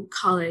through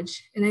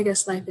college and I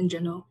guess life in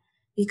general,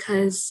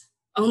 because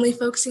only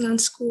focusing on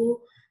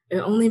school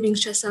or only being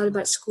stressed out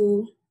about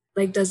school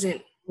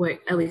doesn't work,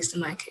 at least in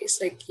my case.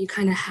 You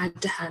kind of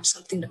had to have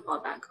something to fall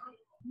back on.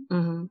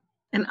 Mm-hmm.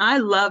 And I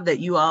love that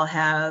you all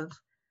have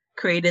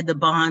created the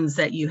bonds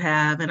that you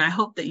have. And I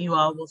hope that you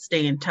all will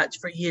stay in touch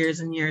for years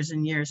and years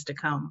and years to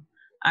come.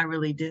 I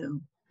really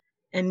do.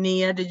 And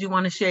Nia, did you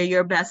want to share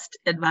your best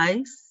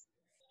advice?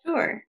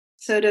 Sure.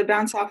 So to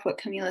bounce off what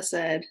Camila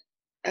said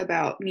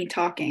about me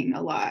talking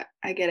a lot,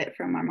 I get it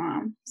from my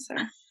mom. So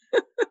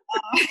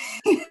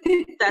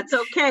That's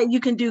okay. You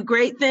can do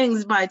great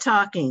things by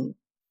talking.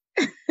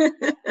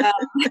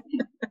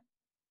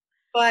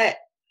 But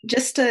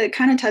just to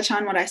kind of touch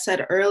on what I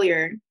said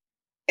earlier,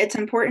 it's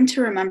important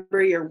to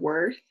remember your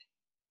worth.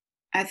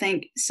 I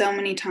think so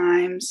many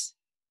times,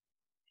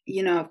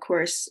 of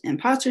course,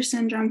 imposter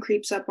syndrome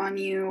creeps up on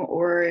you,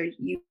 or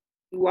you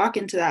walk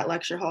into that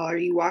lecture hall or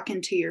you walk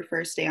into your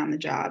first day on the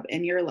job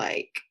and you're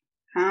like,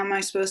 how am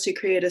I supposed to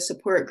create a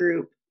support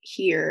group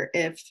here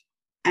if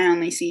I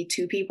only see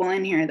 2 people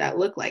in here that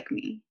look like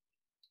me?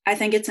 I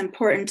think it's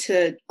important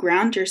to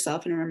ground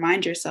yourself and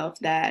remind yourself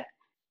that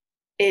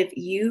if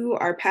you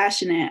are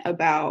passionate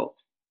about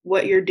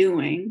what you're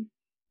doing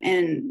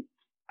and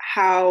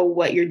how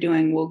what you're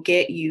doing will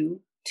get you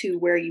to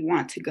where you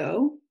want to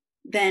go,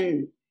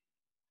 then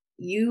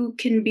you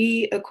can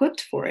be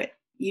equipped for it.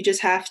 You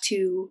just have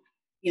to,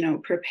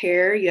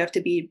 prepare. You have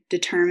to be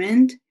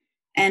determined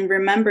and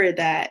remember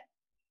that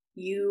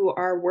you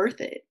are worth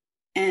it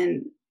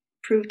and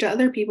prove to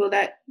other people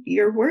that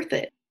you're worth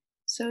it.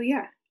 So,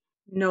 yeah.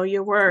 Know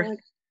your worth.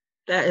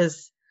 That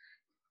is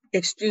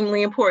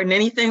extremely important.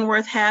 Anything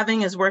worth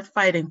having is worth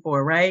fighting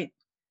for, right?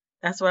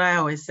 That's what I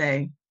always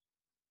say.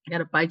 You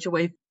got to fight your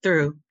way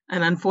through.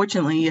 And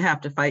unfortunately, you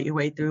have to fight your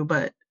way through,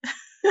 but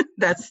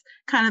that's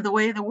kind of the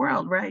way of the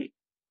world, right?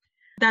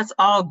 That's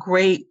all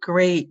great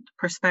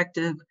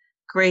perspective,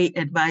 great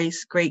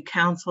advice, great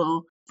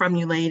counsel from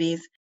you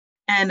ladies.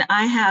 And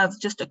I have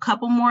just a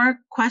couple more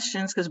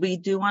questions because we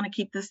do want to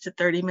keep this to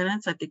 30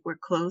 minutes. I think we're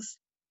close.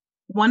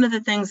 One of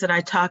the things that I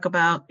talk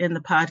about in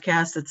the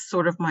podcast, that's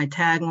sort of my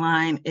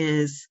tagline,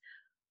 is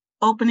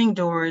opening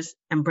doors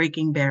and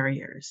breaking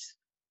barriers.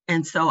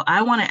 And so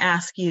I want to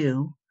ask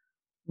you,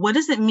 what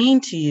does it mean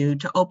to you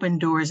to open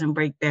doors and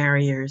break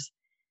barriers?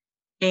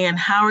 And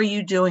how are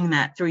you doing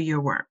that through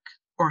your work?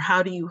 Or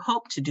how do you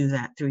hope to do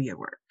that through your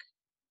work?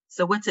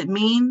 So what's it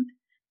mean?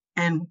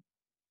 And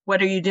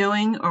what are you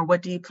doing, or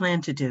what do you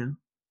plan to do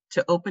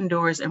to open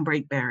doors and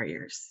break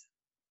barriers?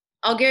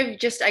 I'll give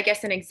just, I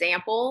guess, an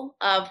example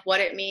of what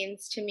it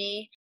means to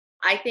me.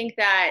 I think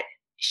that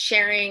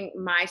sharing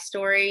my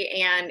story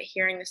and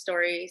hearing the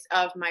stories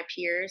of my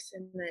peers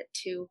and the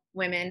 2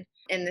 women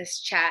in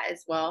this chat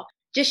as well,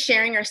 just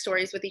sharing our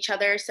stories with each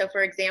other. So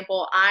for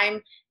example,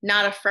 I'm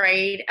not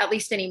afraid, at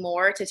least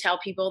anymore, to tell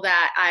people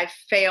that I've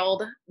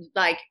failed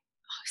like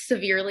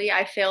severely.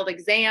 I failed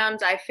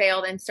exams. I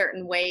failed in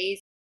certain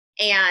ways.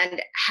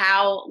 And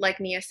how, like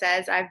Nia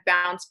says, I've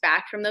bounced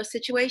back from those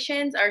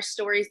situations are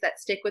stories that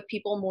stick with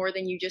people more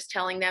than you just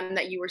telling them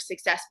that you were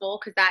successful,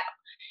 because that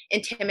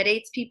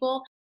intimidates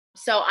people.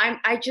 So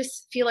I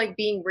just feel like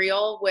being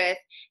real with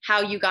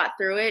how you got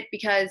through it,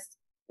 because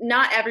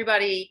not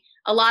everybody,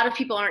 a lot of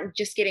people aren't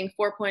just getting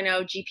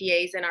 4.0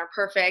 GPAs and are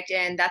perfect,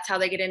 and that's how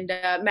they get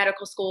into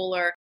medical school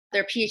or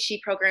their PhD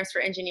programs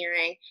for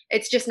engineering.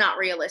 It's just not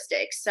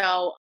realistic.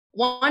 So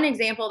one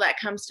example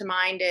that comes to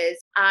mind is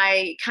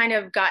I kind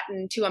of got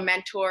into a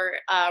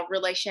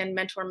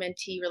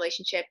mentor-mentee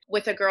relationship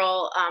with a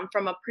girl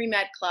from a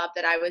pre-med club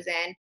that I was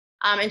in.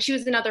 And she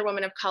was another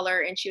woman of color,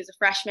 and she was a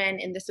freshman,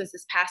 and this was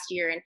this past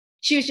year. And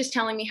she was just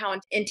telling me how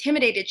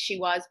intimidated she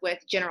was with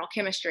general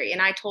chemistry.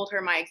 And I told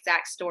her my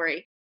exact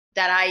story,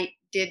 that I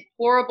did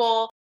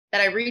horrible,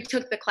 that I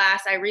retook the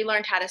class, I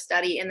relearned how to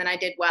study, and then I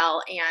did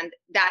well. And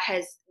that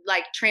has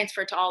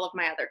transferred to all of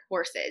my other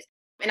courses.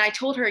 And I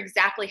told her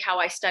exactly how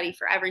I study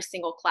for every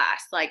single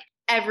class, like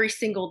every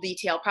single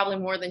detail, probably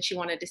more than she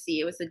wanted to see.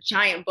 It was a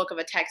giant book of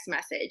a text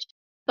message.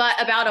 But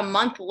about a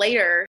month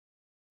later,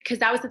 because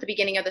that was at the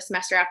beginning of the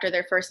semester after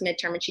their first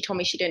midterm, and she told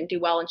me she didn't do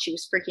well and she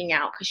was freaking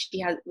out because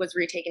she was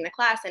retaking the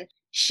class. And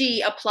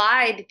she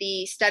applied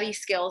the study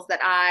skills that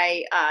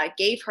I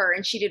gave her,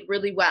 and she did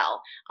really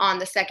well on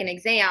the second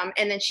exam,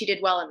 and then she did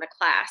well in the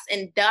class.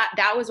 And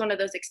that was one of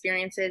those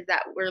experiences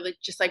that were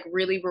just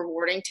really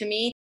rewarding to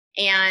me.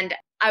 And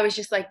I was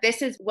just like,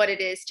 this is what it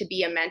is to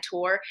be a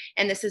mentor,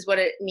 and this is what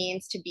it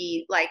means to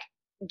be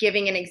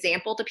giving an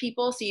example to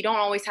people. So you don't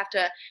always have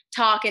to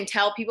talk and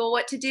tell people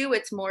what to do.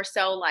 It's more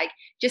so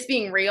just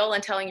being real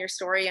and telling your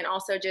story, and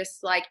also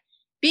just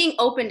being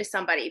open to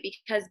somebody,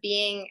 because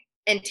being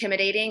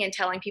intimidating and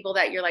telling people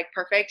that you're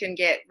perfect and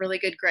get really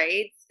good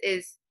grades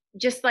is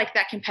just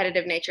that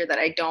competitive nature that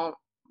I don't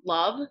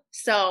love.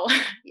 So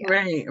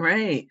yeah.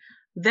 Right.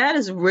 That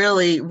is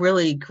really,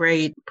 really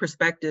great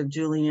perspective,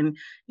 Julian.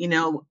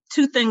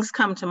 2 things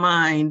come to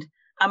mind.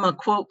 I'm a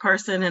quote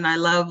person and I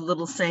love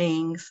little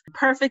sayings.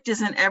 Perfect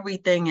isn't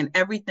everything, and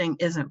everything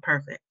isn't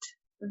perfect.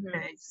 Mm-hmm.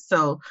 Okay.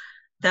 So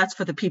that's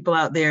for the people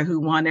out there who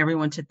want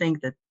everyone to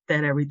think that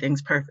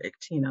everything's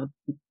perfect.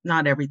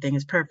 Not everything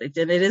is perfect,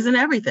 and it isn't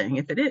everything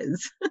if it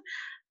is.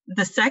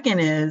 The second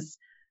is,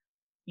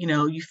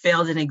 you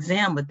failed an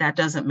exam, but that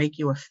doesn't make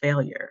you a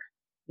failure.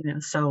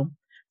 So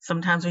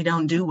sometimes we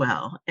don't do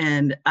well.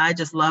 And I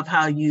just love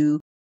how you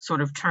sort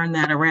of turned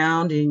that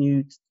around and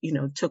you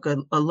took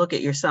a look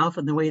at yourself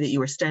and the way that you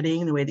were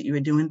studying, the way that you were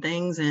doing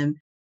things, and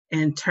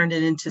turned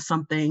it into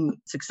something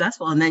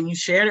successful. And then you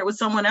shared it with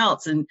someone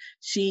else and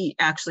she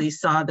actually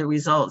saw the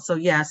results. So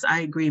yes,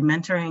 I agree.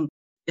 Mentoring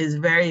is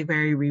very,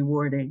 very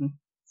rewarding.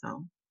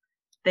 So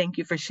thank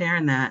you for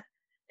sharing that.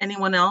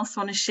 Anyone else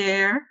want to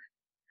share?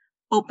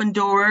 Open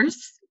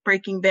doors,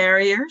 breaking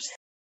barriers,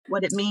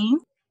 what it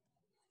means?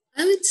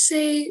 I would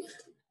say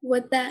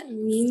what that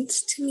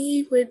means to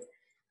me would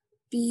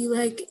be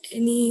like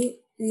any,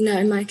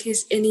 in my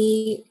case,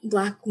 any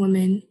Black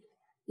woman,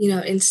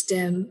 in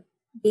STEM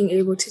being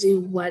able to do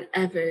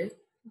whatever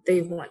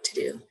they want to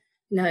do.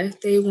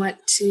 If they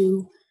want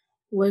to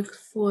work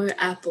for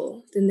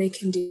Apple, then they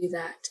can do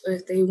that. Or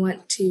if they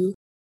want to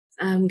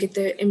get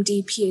their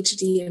MD,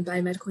 PhD in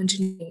biomedical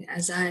engineering,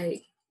 as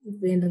I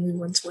randomly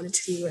once wanted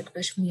to do like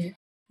freshman year,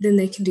 then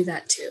they can do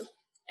that too.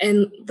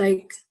 And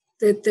like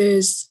that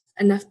there's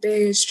enough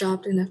barriers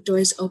dropped, enough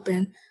doors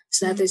open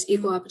so that there's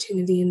equal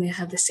opportunity and they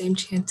have the same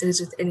chances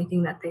with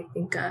anything that they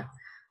think of.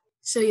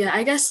 So yeah,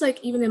 I guess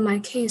like even in my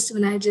case,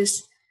 when I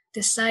just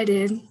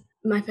decided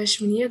my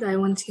freshman year that I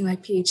wanted to get my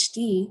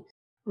PhD,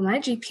 well, my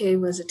GPA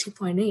was a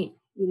 2.8,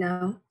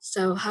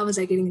 so how was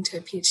I getting into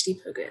a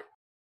PhD program?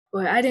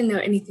 Or I didn't know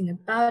anything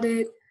about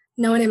it.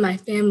 No one in my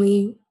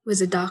family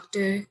was a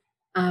doctor,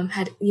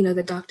 had,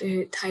 the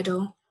doctorate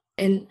title.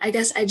 And I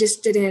guess I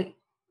just didn't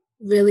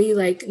really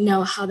like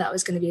know how that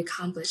was going to be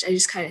accomplished. I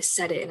just kind of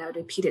said it and I would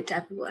repeat it to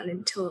everyone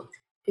until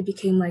it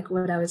became like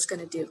what I was going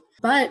to do.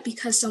 But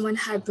because someone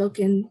had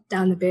broken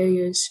down the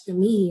barriers for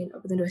me and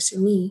opened the doors for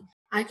me,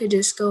 I could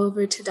just go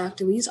over to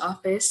Dr. Lee's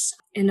office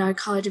in our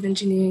College of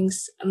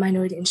Engineering's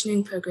minority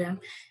engineering program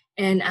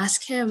and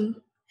ask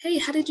him, hey,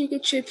 how did you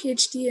get your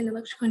PhD in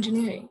electrical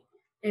engineering?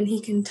 And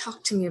he can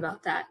talk to me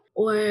about that.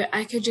 Or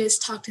I could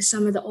just talk to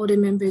some of the older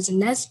members in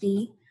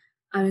NSBE,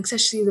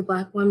 especially the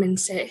Black women,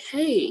 say,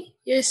 hey,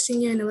 you're a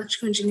senior in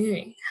electrical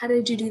engineering. How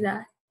did you do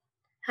that?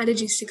 How did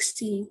you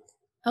succeed?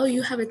 Oh,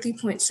 you have a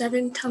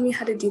 3.7? Tell me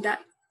how to do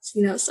that,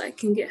 so I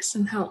can get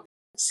some help.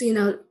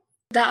 So,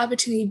 that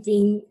opportunity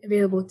being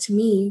available to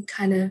me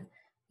kind of,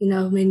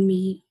 made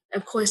me,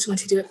 of course, want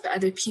to do it for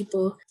other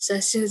people. So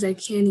as soon as I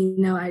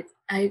can,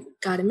 I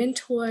got a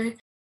mentor.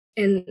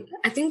 And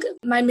I think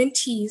my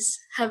mentees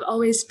have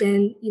always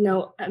been,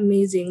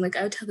 amazing. Like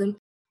I would tell them,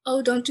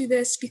 oh, don't do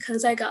this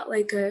because I got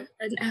like an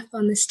F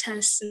on this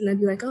test. And I'd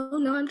be like, oh,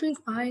 no, I'm doing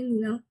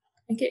fine.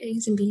 I get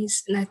A's and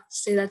B's. And I'd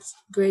say that's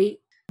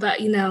great.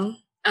 But,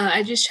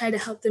 I just try to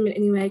help them in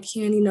any way I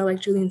can. Like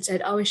Julian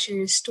said, always share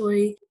your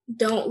story.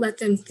 Don't let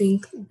them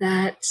think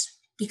that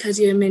because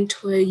you're a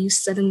mentor, you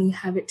suddenly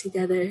have it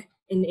together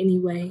in any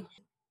way.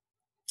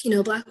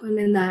 Black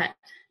women that,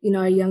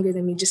 are younger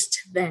than me, just to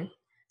vent.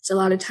 So a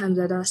lot of times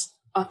I'd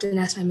often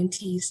ask my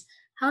mentees,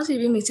 how's your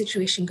roommate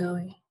situation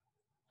going?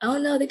 Oh,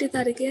 no, they did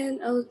that again.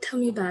 Oh, tell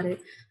me about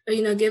it.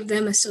 Or, give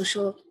them a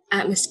social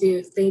atmosphere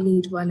if they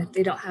need one, if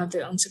they don't have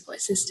their own support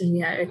system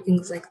yet, or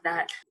things like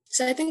that.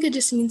 So I think it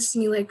just means to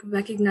me, like,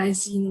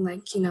 recognizing,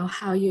 like,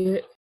 how you're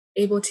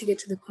able to get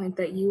to the point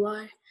that you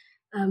are.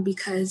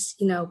 Because,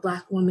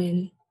 Black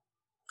women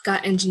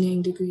got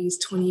engineering degrees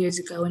 20 years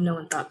ago and no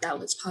one thought that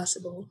was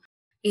possible.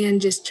 And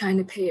just trying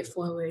to pay it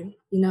forward,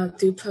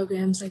 through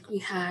programs like we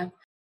have,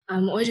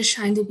 or just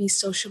trying to be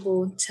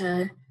sociable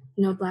to,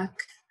 Black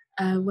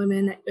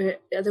women or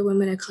other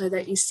women of color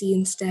that you see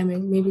in STEM,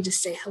 and maybe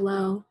just say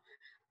hello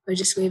or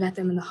just wave at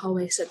them in the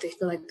hallway so that they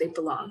feel like they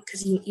belong.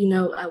 Because,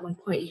 at one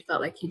point you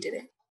felt like you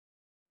didn't.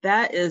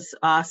 That is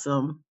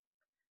awesome.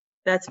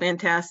 That's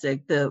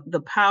fantastic.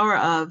 The power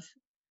of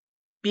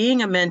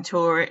being a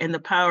mentor and the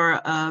power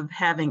of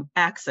having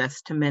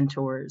access to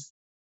mentors.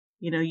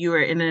 You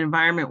are in an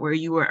environment where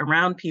you are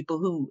around people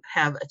who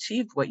have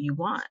achieved what you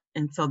want.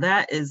 And so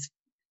that is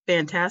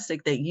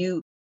fantastic that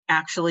you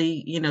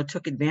actually,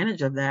 took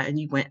advantage of that and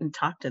you went and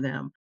talked to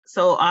them.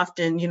 So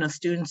often,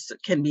 students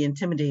can be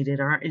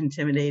intimidated or are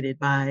intimidated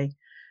by,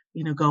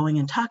 going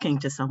and talking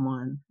to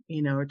someone,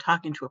 or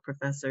talking to a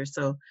professor.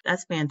 So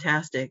that's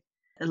fantastic.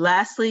 And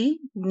lastly,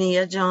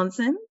 Nia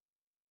Johnson.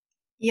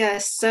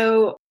 Yes.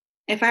 So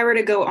if I were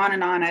to go on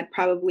and on, I'd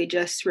probably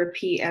just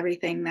repeat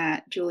everything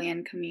that Julia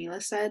and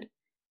Camila said.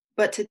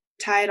 But to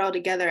tie it all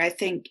together, I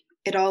think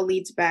it all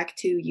leads back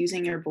to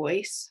using your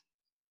voice.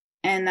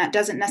 And that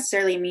doesn't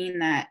necessarily mean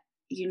that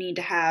you need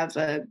to have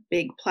a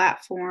big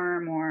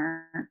platform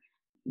or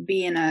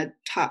be in a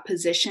top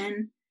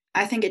position.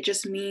 I think it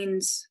just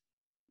means,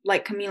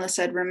 like Camila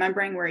said,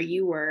 remembering where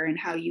you were and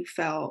how you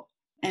felt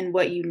and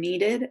what you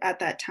needed at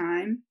that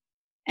time,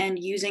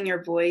 and using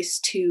your voice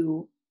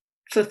to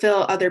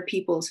fulfill other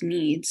people's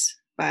needs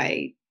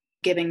by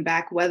giving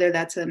back, whether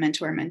that's a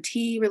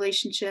mentor-mentee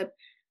relationship,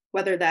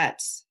 whether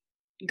that's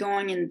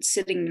going and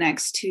sitting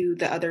next to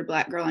the other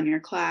Black girl in your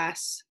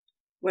class,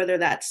 whether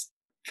that's,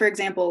 for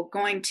example,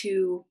 going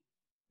to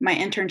my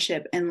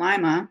internship in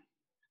Lima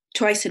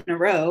twice in a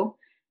row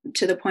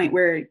to the point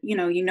where, you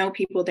know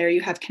people there,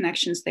 you have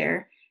connections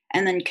there,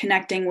 and then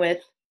connecting with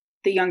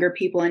the younger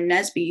people in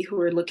NSBE who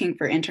are looking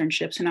for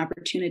internships and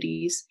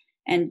opportunities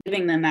and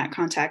giving them that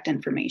contact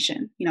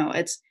information.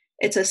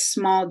 It's a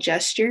small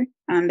gesture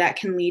that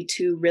can lead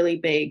to really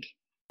big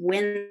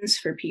wins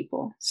for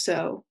people.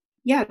 So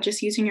yeah,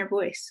 just using your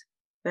voice.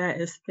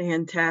 That is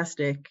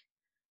fantastic.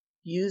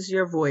 Use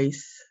your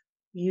voice.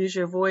 Use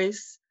your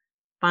voice.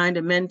 Find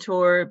a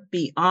mentor.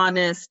 Be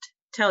honest.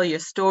 Tell your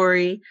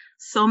story.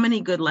 So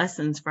many good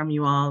lessons from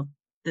you all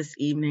this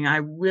evening. I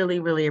really,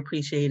 really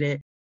appreciate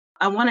it.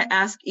 I want to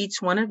ask each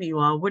one of you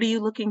all, what are you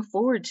looking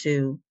forward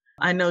to?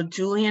 I know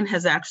Julian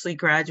has actually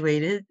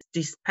graduated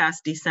this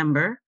past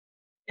December,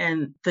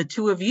 and the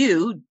two of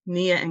you,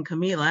 Nia and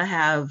Camila,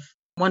 have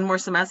one more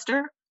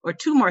semester or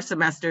two more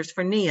semesters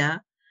for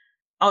Nia.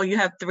 Oh, you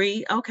have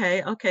three?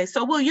 Okay.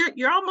 So, well,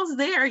 you're almost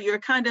there.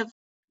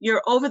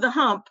 You're over the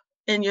hump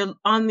and you're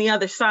on the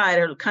other side,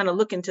 or kind of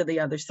looking to the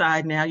other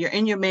side now. You're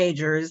in your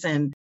majors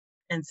and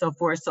so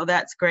forth. So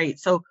that's great.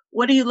 So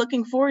what are you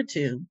looking forward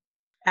to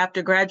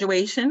after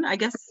graduation? I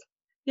guess,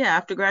 yeah,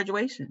 after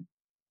graduation.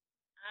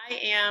 I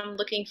am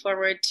looking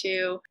forward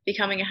to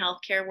becoming a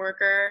healthcare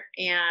worker,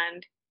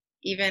 and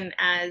even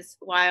as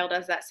wild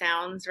as that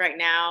sounds right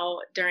now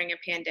during a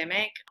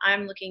pandemic,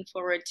 I'm looking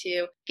forward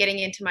to getting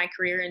into my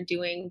career and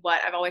doing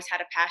what I've always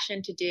had a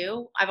passion to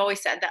do. I've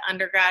always said that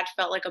undergrad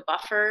felt like a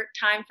buffer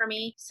time for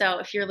me. So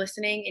if you're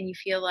listening and you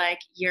feel like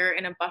you're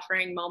in a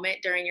buffering moment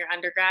during your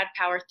undergrad,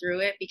 power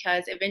through it,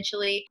 because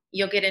eventually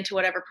you'll get into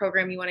whatever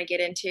program you want to get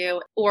into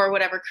or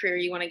whatever career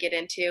you want to get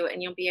into,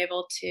 and you'll be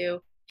able to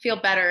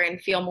feel better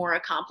and feel more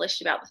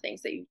accomplished about the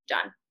things that you've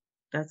done.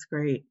 That's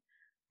great.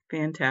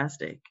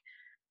 Fantastic.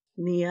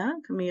 Nia,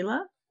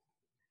 Camila?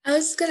 I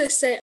was going to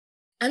say,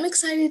 I'm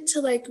excited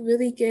to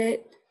really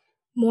get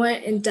more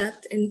in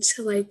depth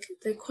into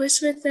the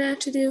coursework that I have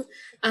to do.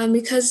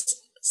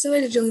 Because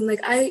similar to Julian,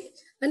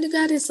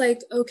 undergrad is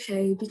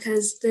okay,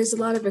 because there's a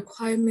lot of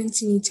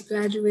requirements you need to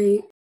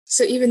graduate.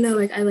 So even though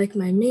I like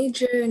my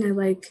major and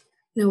I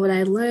what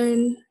I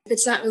learn,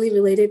 it's not really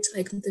related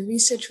to the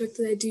research work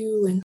that I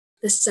do and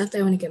the stuff that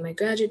I want to get my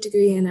graduate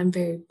degree, and I'm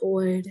very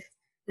bored.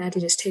 I had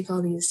to just take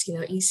all these,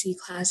 EC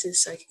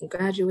classes so I can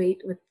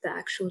graduate with the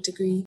actual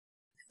degree.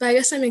 But I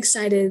guess I'm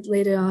excited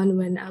later on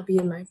when I'll be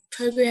in my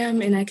program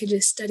and I could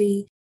just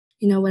study,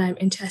 what I'm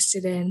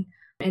interested in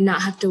and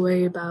not have to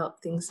worry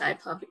about things that I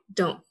probably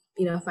don't,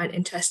 find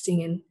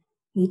interesting and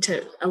need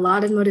a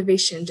lot of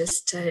motivation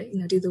just to,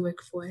 do the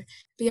work for.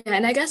 But yeah,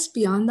 and I guess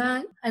beyond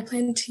that, I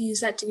plan to use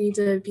that degree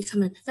to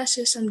become a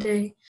professor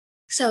someday.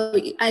 So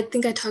I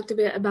think I talked a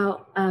bit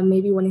about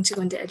maybe wanting to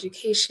go into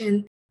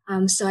education.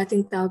 So I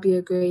think that would be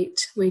a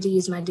great way to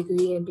use my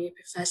degree and be a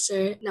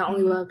professor. Not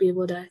only will I be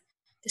able to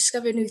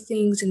discover new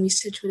things and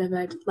research whatever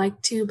I'd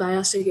like to, but I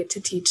also get to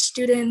teach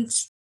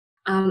students.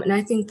 And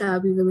I think that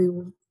would be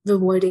really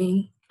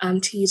rewarding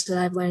to use what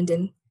I've learned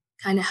and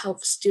kind of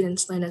help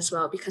students learn as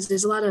well, because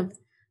there's a lot of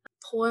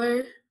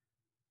poor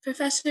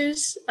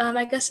professors,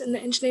 I guess, in the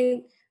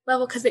engineering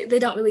level, because they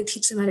don't really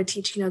teach them how to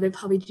teach, they're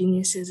probably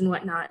geniuses and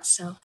whatnot.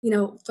 So,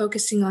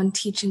 focusing on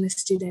teaching the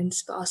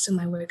students, but also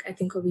my work, I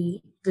think will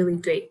be really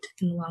great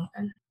in the long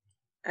run.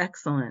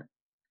 Excellent.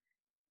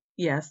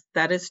 Yes,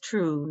 that is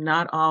true.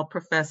 Not all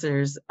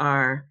professors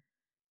are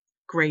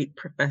great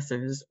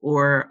professors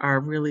or are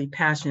really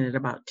passionate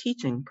about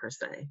teaching per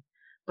se,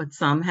 but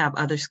some have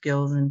other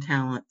skills and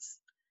talents.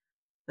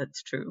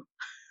 That's true.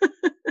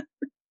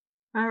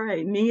 All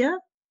right, Nia?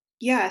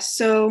 Yeah,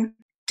 so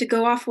to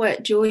go off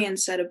what Julian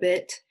said a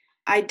bit,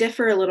 I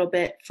differ a little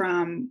bit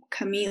from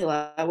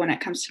Camila when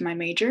it comes to my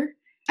major.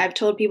 I've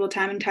told people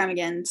time and time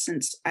again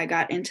since I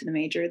got into the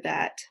major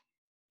that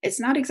it's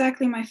not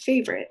exactly my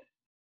favorite.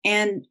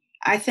 And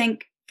I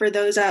think for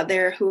those out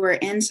there who are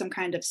in some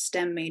kind of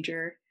STEM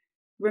major,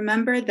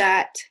 remember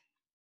that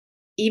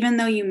even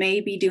though you may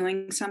be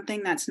doing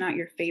something that's not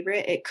your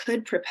favorite, it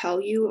could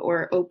propel you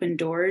or open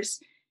doors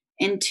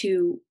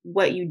into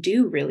what you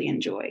do really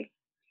enjoy.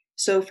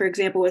 So for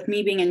example, with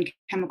me being in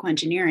chemical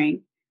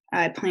engineering,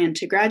 I plan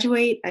to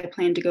graduate. I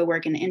plan to go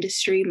work in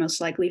industry, most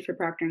likely for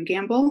Procter &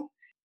 Gamble.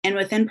 And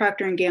within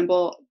Procter &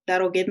 Gamble,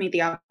 that'll give me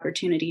the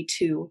opportunity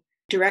to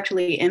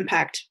directly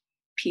impact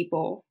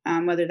people,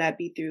 whether that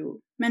be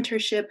through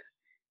mentorship,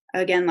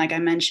 again, like I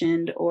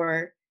mentioned,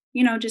 or,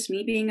 just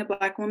me being a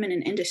Black woman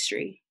in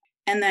industry.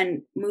 And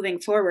then moving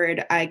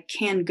forward, I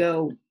can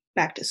go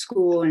back to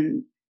school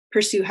and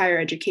pursue higher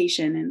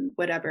education and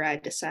whatever I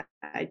decide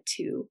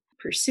to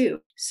pursue.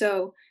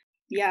 So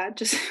yeah,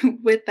 just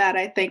with that,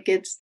 I think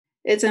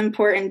it's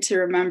important to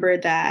remember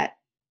that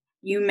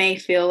you may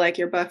feel like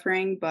you're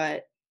buffering,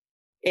 but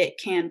it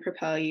can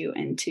propel you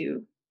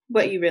into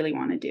what you really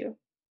want to do.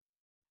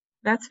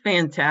 That's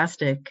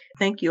fantastic.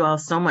 Thank you all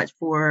so much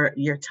for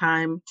your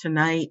time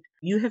tonight.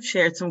 You have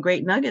shared some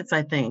great nuggets,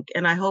 I think,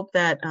 and I hope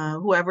that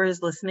whoever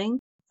is listening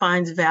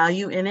finds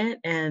value in it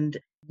and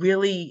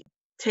really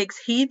takes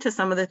heed to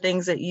some of the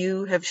things that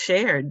you have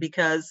shared,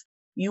 because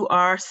you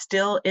are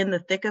still in the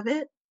thick of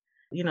it.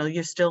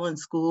 You're still in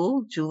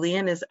school.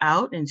 Julian is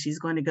out and she's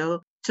going to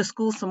go to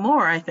school some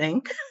more, I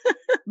think,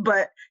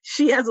 but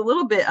she has a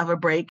little bit of a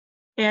break.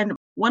 And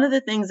one of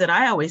the things that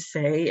I always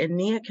say, and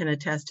Nia can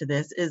attest to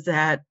this, is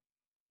that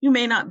You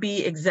may not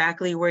be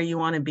exactly where you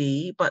want to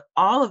be, but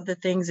all of the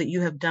things that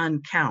you have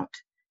done count.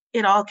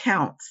 It all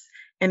counts,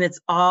 and it's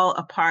all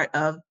a part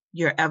of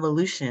your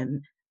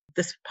evolution.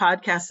 This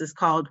podcast is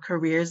called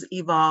Careers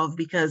Evolve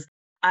because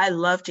I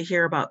love to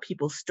hear about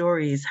people's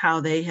stories,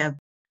 how they have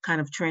kind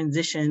of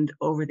transitioned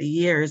over the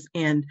years.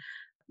 And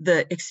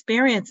the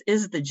experience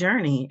is the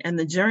journey, and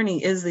the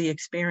journey is the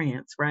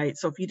experience, right?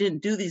 So if you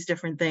didn't do these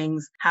different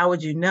things, how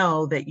would you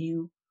know that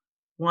you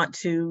want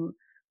to,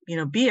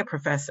 be a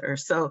professor?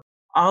 So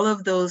all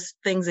of those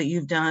things that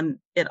you've done,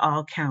 it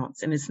all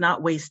counts, and it's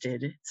not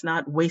wasted. It's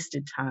not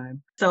wasted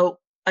time. So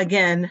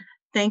again,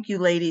 thank you,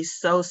 ladies,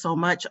 so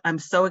much. I'm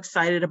so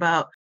excited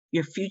about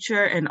your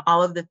future and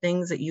all of the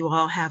things that you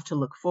all have to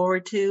look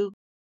forward to.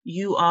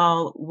 You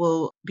all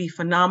will be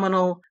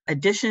phenomenal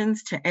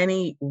additions to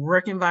any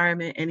work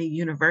environment, any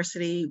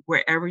university,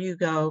 wherever you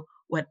go,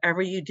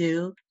 whatever you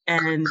do.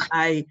 And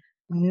I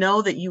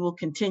know that you will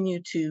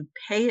continue to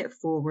pay it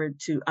forward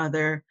to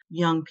other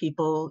young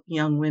people,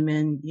 young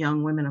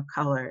women of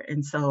color.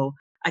 And so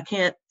I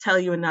can't tell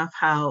you enough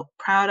how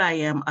proud I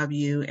am of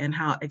you and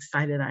how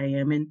excited I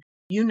am. And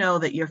you know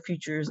that your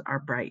futures are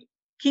bright.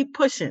 Keep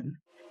pushing.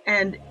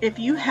 And if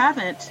you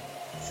haven't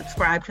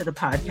subscribed to the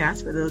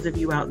podcast, for those of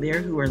you out there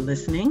who are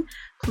listening,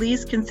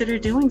 please consider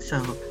doing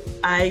so.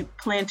 I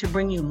plan to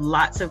bring you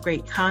lots of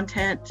great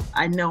content.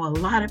 I know a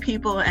lot of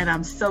people, and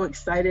I'm so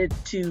excited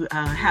to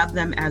have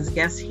them as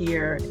guests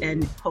here,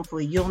 and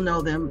hopefully you'll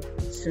know them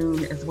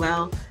soon as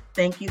well.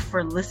 Thank you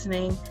for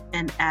listening.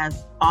 And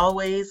as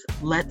always,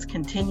 let's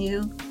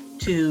continue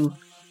to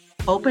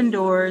open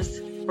doors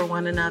for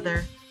one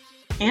another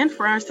and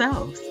for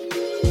ourselves.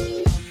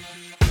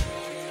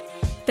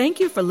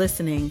 Thank you for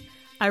listening.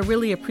 I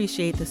really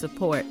appreciate the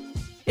support.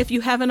 If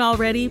you haven't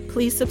already,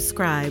 please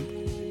subscribe.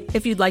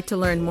 If you'd like to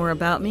learn more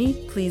about me,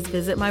 please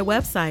visit my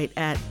website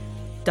at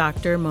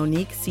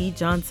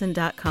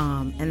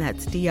drmoniquecjohnson.com, and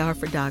that's DR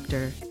for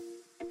doctor.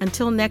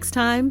 Until next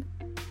time,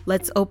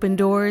 let's open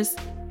doors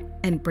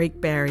and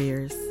break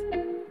barriers.